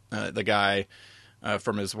the guy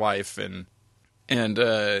from his wife, and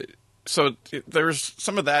so there's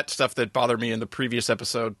some of that stuff that bothered me in the previous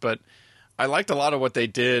episode, but I liked a lot of what they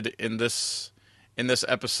did in this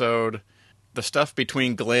episode. The stuff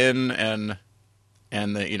between Glenn and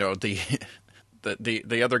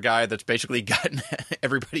the other guy that's basically gotten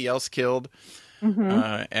everybody else killed,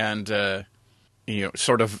 and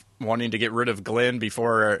sort of wanting to get rid of Glenn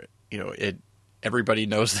before everybody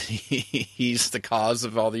knows that he's the cause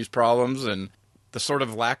of all these problems, and the sort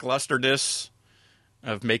of lacklusterness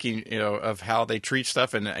of making of how they treat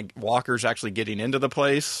stuff, and walkers actually getting into the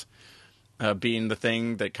place. Being the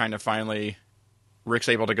thing that kind of finally Rick's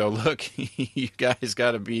able to go, look, you guys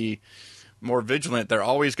got to be more vigilant. They're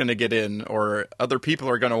always going to get in, or other people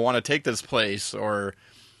are going to want to take this place, or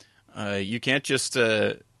you can't just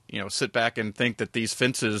sit back and think that these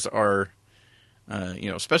fences are,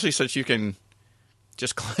 especially since you can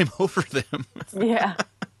just climb over them. Yeah.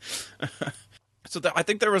 So I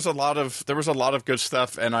think there was a lot of good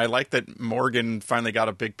stuff, and I like that Morgan finally got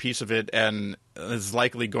a big piece of it, and is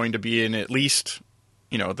likely going to be in at least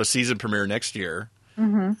the season premiere next year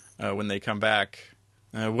when they come back.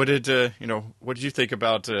 What did you think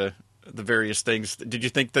about the various things? Did you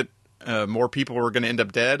think that more people were going to end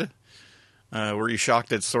up dead? Were you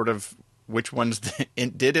shocked at sort of which ones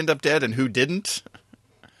did end up dead and who didn't?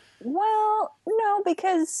 Well, no,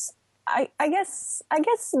 because I guess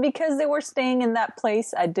because they were staying in that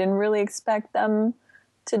place, I didn't really expect them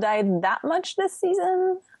to die that much this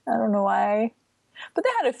season. I don't know why. But they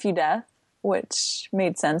had a few deaths, which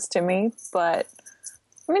made sense to me. But,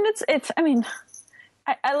 I mean,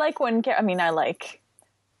 I like when,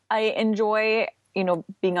 I enjoy,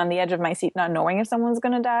 being on the edge of my seat, not knowing if someone's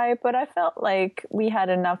going to die. But I felt like we had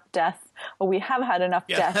enough death, or we have had enough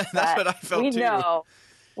death that's what I felt too.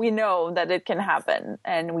 We know that it can happen,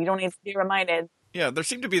 and we don't need to be reminded. Yeah, there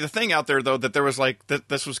seemed to be the thing out there, though, that there was that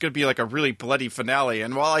this was going to be like a really bloody finale.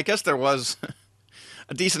 And while I guess there was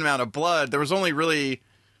a decent amount of blood, there was only really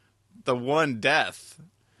the one death.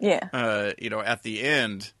 Yeah. At the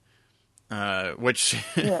end, which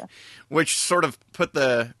which sort of put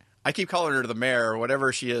I keep calling her the mayor, or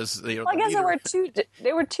whatever she is. Well, I guess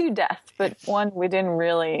there were two deaths, but one we didn't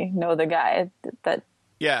really know the guy that.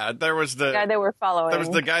 Yeah, there was the guy they were following. There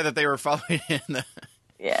was the guy that they were following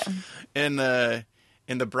in the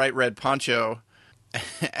bright red poncho,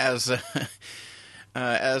 as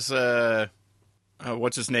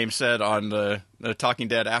what's his name said on the Talking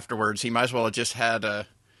Dead afterwards. He might as well have just had a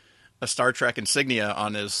Star Trek insignia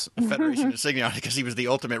on his Federation insignia on it, because he was the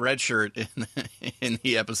ultimate red shirt in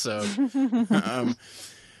the episode.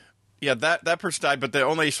 That person died, but the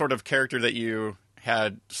only sort of character that you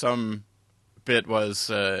had some bit was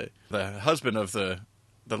the husband of the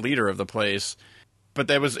leader of the place. But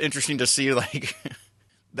that was interesting to see, like,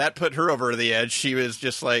 that put her over the edge. She was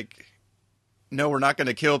just like, no, we're not going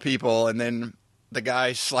to kill people. And then the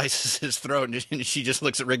guy slices his throat, and she just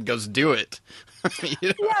looks at Rick and goes, do it.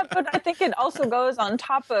 Yeah, but I think it also goes on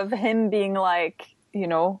top of him being like,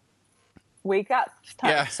 wake up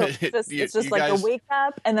time. Yeah, so it's just like a wake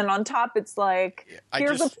up, and then on top it's like,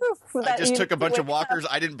 here's the proof. I just took a bunch of walkers.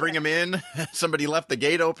 I didn't bring them in. Somebody left the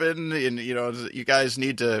gate open, and you guys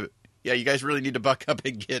need to. Yeah, you guys really need to buck up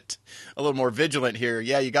and get a little more vigilant here.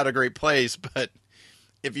 Yeah, you got a great place, but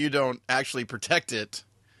if you don't actually protect it,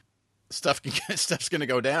 stuff's going to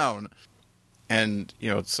go down. And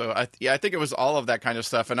so I think it was all of that kind of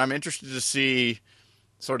stuff, and I'm interested to see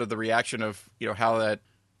sort of the reaction of how that.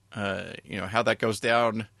 How that goes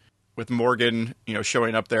down with Morgan,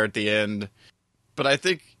 showing up there at the end. But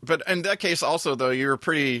in that case also, though, you're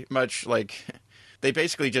pretty much like, they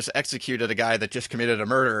basically just executed a guy that just committed a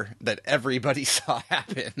murder that everybody saw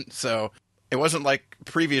happen. So it wasn't like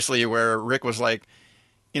previously where Rick was like,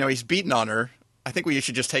 he's beating on her. I think we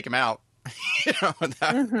should just take him out.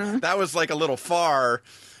 That was like a little far.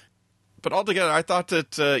 But altogether, I thought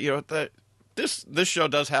that, that this show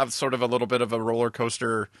does have sort of a little bit of a roller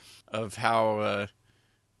coaster of how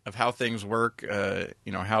things work.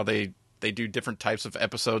 How they do different types of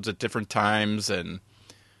episodes at different times, and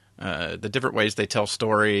the different ways they tell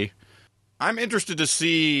story. I'm interested to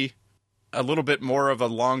see a little bit more of a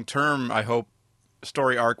long-term, I hope,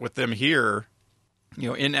 story arc with them here,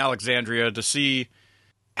 in Alexandria, to see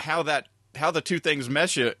how the two things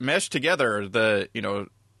mesh together.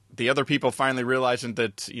 The other people finally realizing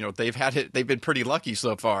that they've been pretty lucky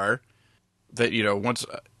so far. That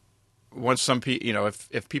once some people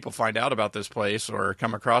if people find out about this place or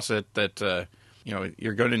come across it, that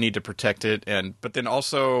you're going to need to protect it, but then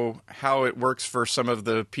also how it works for some of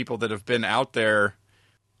the people that have been out there.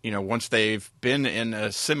 Once they've been in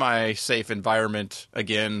a semi-safe environment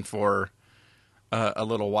again for a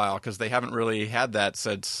little while, because they haven't really had that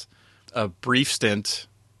since a brief stint.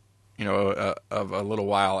 Of a little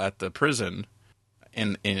while at the prison,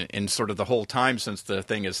 in sort of the whole time since the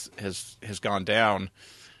thing has gone down.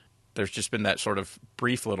 There's just been that sort of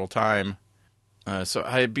brief little time. So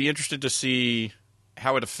I'd be interested to see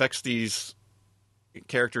how it affects these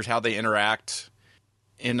characters, how they interact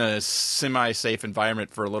in a semi-safe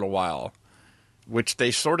environment for a little while, which they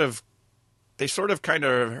sort of kind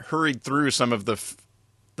of hurried through some of the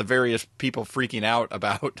various people freaking out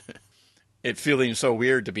about it feeling so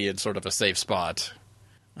weird to be in sort of a safe spot.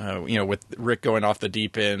 With Rick going off the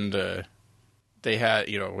deep end, they had,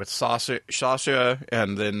 with Sasha,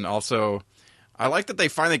 and then also, I like that they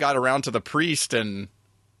finally got around to the priest, and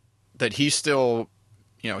that he's still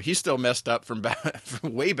messed up from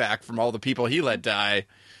way back from all the people he let die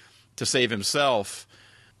to save himself.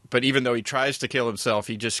 But even though he tries to kill himself,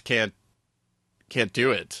 he just can't do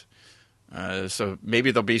it. So maybe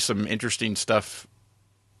there'll be some interesting stuff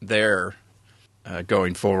there.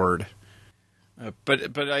 Going forward,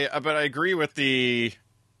 but I agree with the.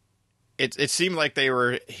 It seemed like they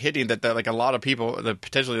were hitting that like a lot of people, that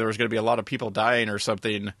potentially there was going to be a lot of people dying or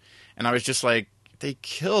something, and I was just like, they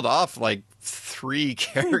killed off like 3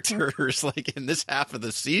 characters like in this half of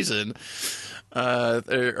the season,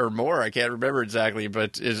 or more. I can't remember exactly,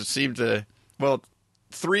 but it seemed to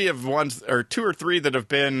 3 of ones or 2 or 3 that have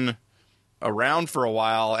been around for a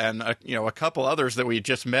while, and a couple others that we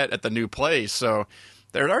just met at the new place. So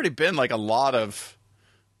there had already been like a lot of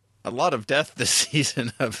death this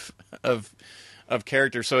season of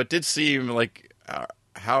characters. So it did seem like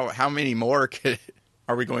how many more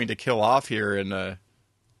are we going to kill off here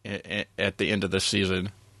at the end of this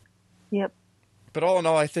season? Yep. But all in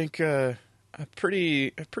all, I think a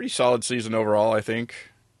pretty solid season overall. I think.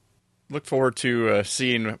 Look forward to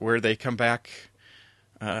seeing where they come back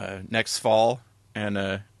next fall. And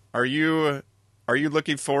are you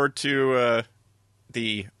looking forward to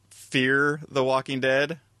the Fear the Walking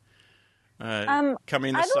Dead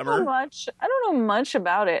coming this summer? I don't know much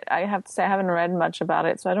about it. I have to say I haven't read much about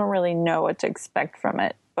it, so I don't really know what to expect from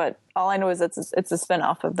it. But all I know is it's a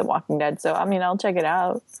spinoff of The Walking Dead. So I mean, I'll check it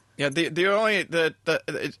out. Yeah, the only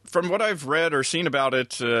from what I've read or seen about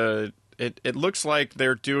it, it looks like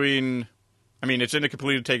they're doing. I mean, it's in a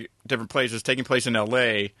completely different place. It's taking place in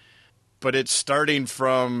L.A., but it's starting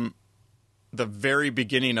from the very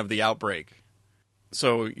beginning of the outbreak.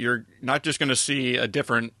 So you're not just going to see a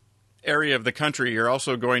different area of the country. You're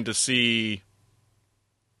also going to see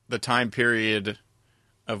the time period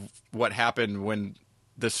of what happened when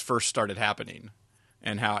this first started happening,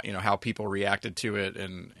 and how people reacted to it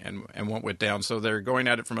and what went down. So they're going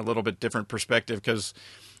at it from a little bit different perspective because,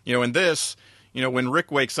 in this, when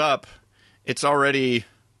Rick wakes up, it's already,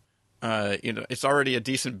 it's already a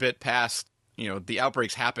decent bit past, the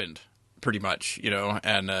outbreaks happened pretty much,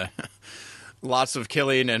 and lots of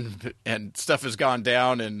killing and stuff has gone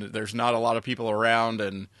down and there's not a lot of people around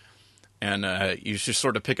and you just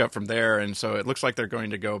sort of pick up from there. And so it looks like they're going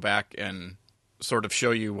to go back and sort of show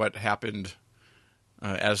you what happened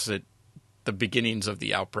as the beginnings of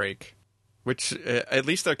the outbreak, which at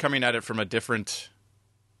least they're coming at it from a different.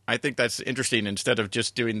 I think that's interesting instead of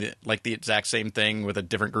just doing the exact same thing with a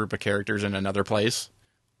different group of characters in another place,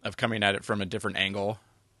 of coming at it from a different angle.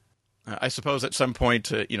 I suppose at some point,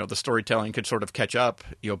 the storytelling could sort of catch up.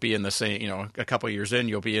 You'll be in the same, a couple of years in,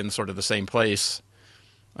 you'll be in sort of the same place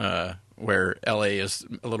where LA is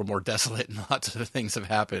a little more desolate and lots of things have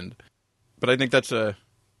happened. But I think that's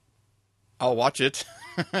I'll watch it.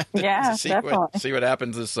 Yeah, definitely. See what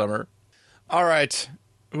happens this summer. All right.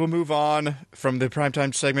 We'll move on from the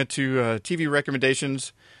primetime segment to TV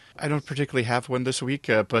recommendations. I don't particularly have one this week,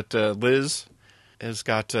 but Liz has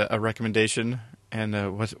got a recommendation.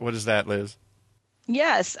 And what is that, Liz?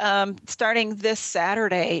 Yes. Starting this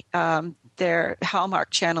Saturday, their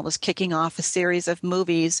Hallmark Channel is kicking off a series of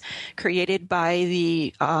movies created by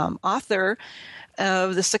the author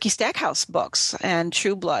of the Sookie Stackhouse books and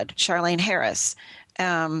True Blood, Charlaine Harris.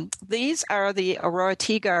 These are the Aurora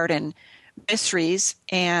Teagarden mysteries,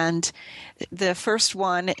 and the first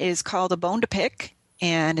one is called A Bone to Pick,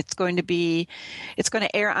 and it's going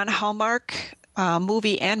to air on Hallmark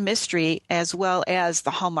movie and mystery as well as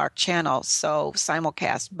the Hallmark Channel, so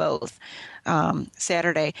simulcast both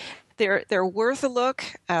Saturday. They're worth a look.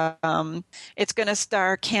 It's going to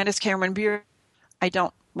star Candace Cameron Bure. I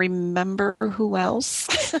don't remember who else.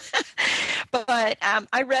 But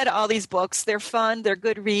I read all these books. They're fun. They're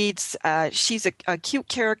good reads. She's a cute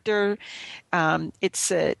character.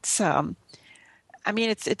 It's a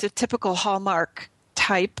typical Hallmark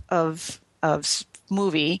type of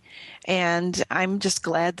movie, and I'm just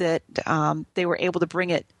glad that they were able to bring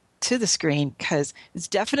it to the screen because it's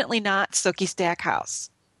definitely not Sookie Stackhouse.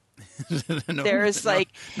 There's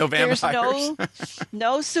no vampires. There's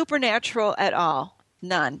no supernatural at all.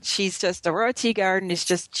 None. She's just Aurora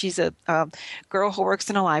Teagarden. She's a girl who works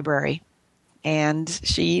in a library, and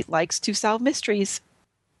she likes to solve mysteries.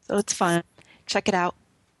 So it's fun. Check it out.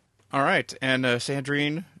 All right, and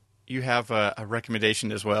Sandrine, you have a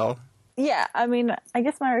recommendation as well. Yeah, I mean, I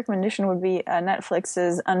guess my recommendation would be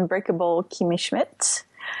Netflix's Unbreakable Kimmy Schmidt,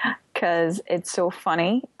 because it's so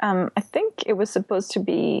funny. I think it was supposed to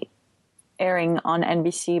be airing on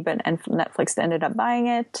NBC, but Netflix ended up buying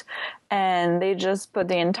it, and they just put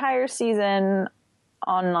the entire season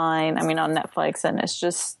online, on Netflix, and it's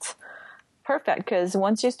just perfect, because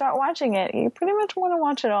once you start watching it, you pretty much want to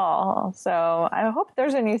watch it all. So I hope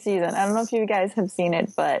there's a new season. I don't know if you guys have seen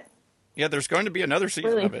it, but yeah, there's going to be another season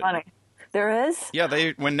really of it. Funny. There is? Yeah,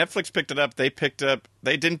 when Netflix picked it up, they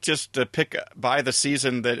didn't just buy the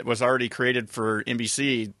season that was already created for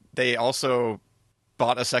NBC. They also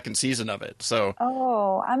bought a second season of it. So,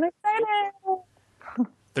 I'm excited.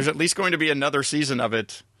 There's at least going to be another season of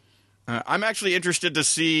it. I'm actually interested to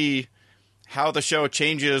see how the show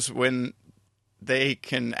changes when they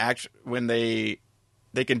can they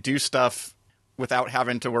can do stuff without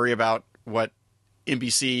having to worry about what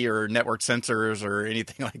NBC or network censors or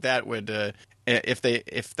anything like that would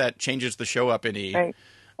if that changes the show up any. Right.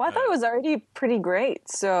 Well, I thought it was already pretty great.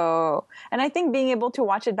 So, and I think being able to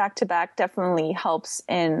watch it back to back definitely helps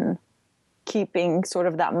in keeping sort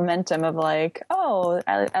of that momentum of like, oh,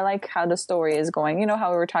 I like how the story is going. You know how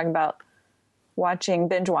we were talking about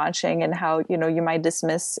binge watching and how, you know, you might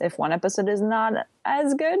dismiss if one episode is not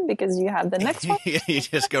as good because you have the next one. You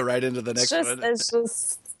just go right into the next one. It's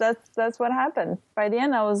just, that's what happened. By the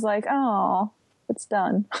end, I was like, oh, it's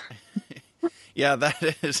done. Yeah, that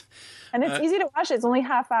is. And it's easy to watch. It's only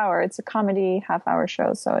half hour. It's a comedy half-hour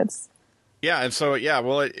show, so it's... Yeah, and so, yeah,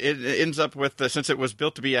 well, it ends up with, since it was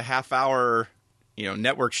built to be a half-hour, you know,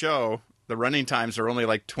 network show, the running times are only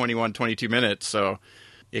like 21, 22 minutes, so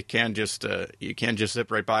it can just, you can just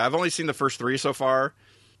zip right by. I've only seen the first 3 so far,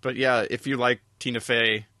 but yeah, if you like Tina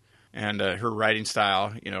Fey and her writing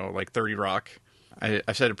style, you know, like 30 Rock,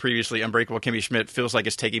 I've said it previously, Unbreakable Kimmy Schmidt feels like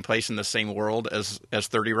it's taking place in the same world as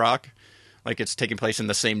 30 Rock. Like it's taking place in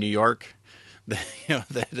the same New York that, you know,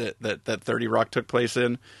 that 30 Rock took place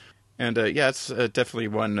in. And yeah, it's definitely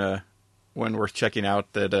one worth checking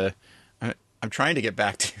out that I'm trying to get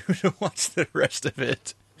back to watch the rest of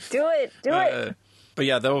it. Do it. But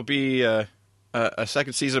yeah, there will be a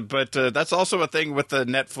second season. But that's also a thing with the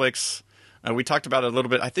Netflix. We talked about it a little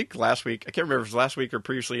bit, I think last week. I can't remember if it was last week or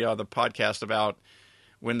previously on the podcast about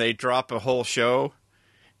when they drop a whole show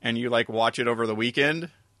and you like watch it over the weekend.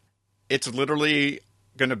 It's literally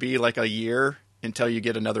going to be like a year until you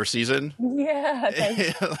get another season. Yeah.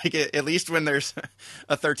 Like at least when there's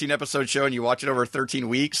a 13-episode show and you watch it over 13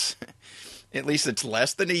 weeks, at least it's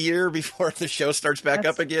less than a year before the show starts back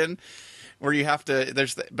up again. Where you have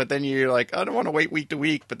to, but then you're like, I don't want to wait week to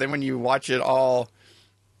week. But then when you watch it all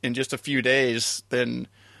in just a few days, then,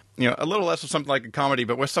 you know, a little less of something like a comedy.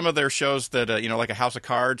 But with some of their shows that, you know, like a House of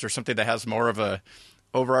Cards or something that has more of a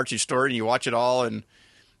overarching story, and you watch it all and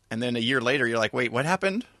then a year later, you're like, wait, what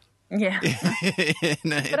happened? Yeah. But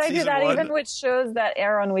I do that even with shows that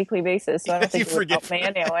air on a weekly basis, so I don't think it would help me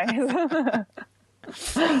anyway.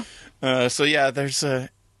 So yeah, there's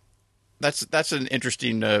that's an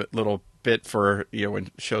interesting little bit for, you know,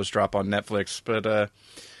 when shows drop on Netflix. But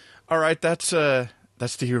all right, that's the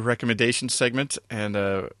recommendation segment, and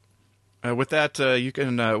with that, you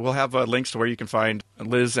can we'll have links to where you can find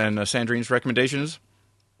Liz and Sandrine's recommendations,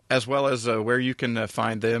 as well as where you can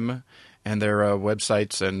find them and their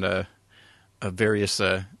websites and various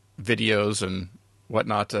videos and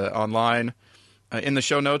whatnot online in the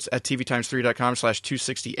show notes at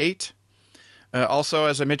tvtimes3.com/268. Also,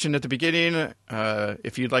 as I mentioned at the beginning,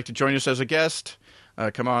 if you'd like to join us as a guest,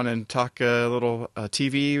 come on and talk a little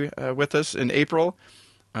TV with us in April.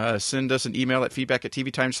 Send us an email at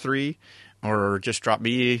feedback@tvtimes3, or just drop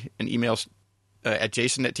me an email at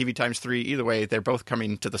jason@tvtimes3. Either way, they're both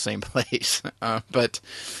coming to the same place. But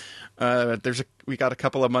we got a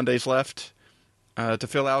couple of Mondays left to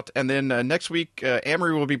fill out. And then next week,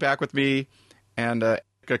 Amory will be back with me, and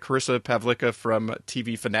Carissa Pavlicka from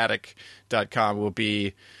tvfanatic.com will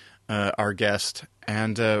be our guest.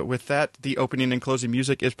 And with that, the opening and closing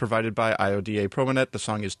music is provided by IODA Promonet. The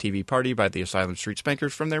song is TV Party by the Asylum Street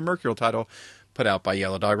Spankers from their Mercurial title, put out by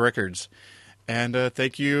Yellow Dog Records. And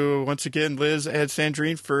thank you once again, Liz and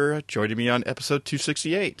Sandrine, for joining me on episode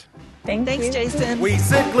 268. Thanks, Jason. We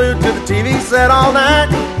sit glued to the TV set all night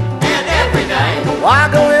And every day, Why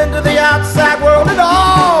go into the outside world at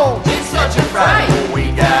all? it's such a fright.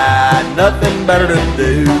 We got nothing better to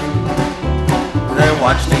do than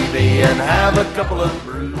watch TV and have a couple of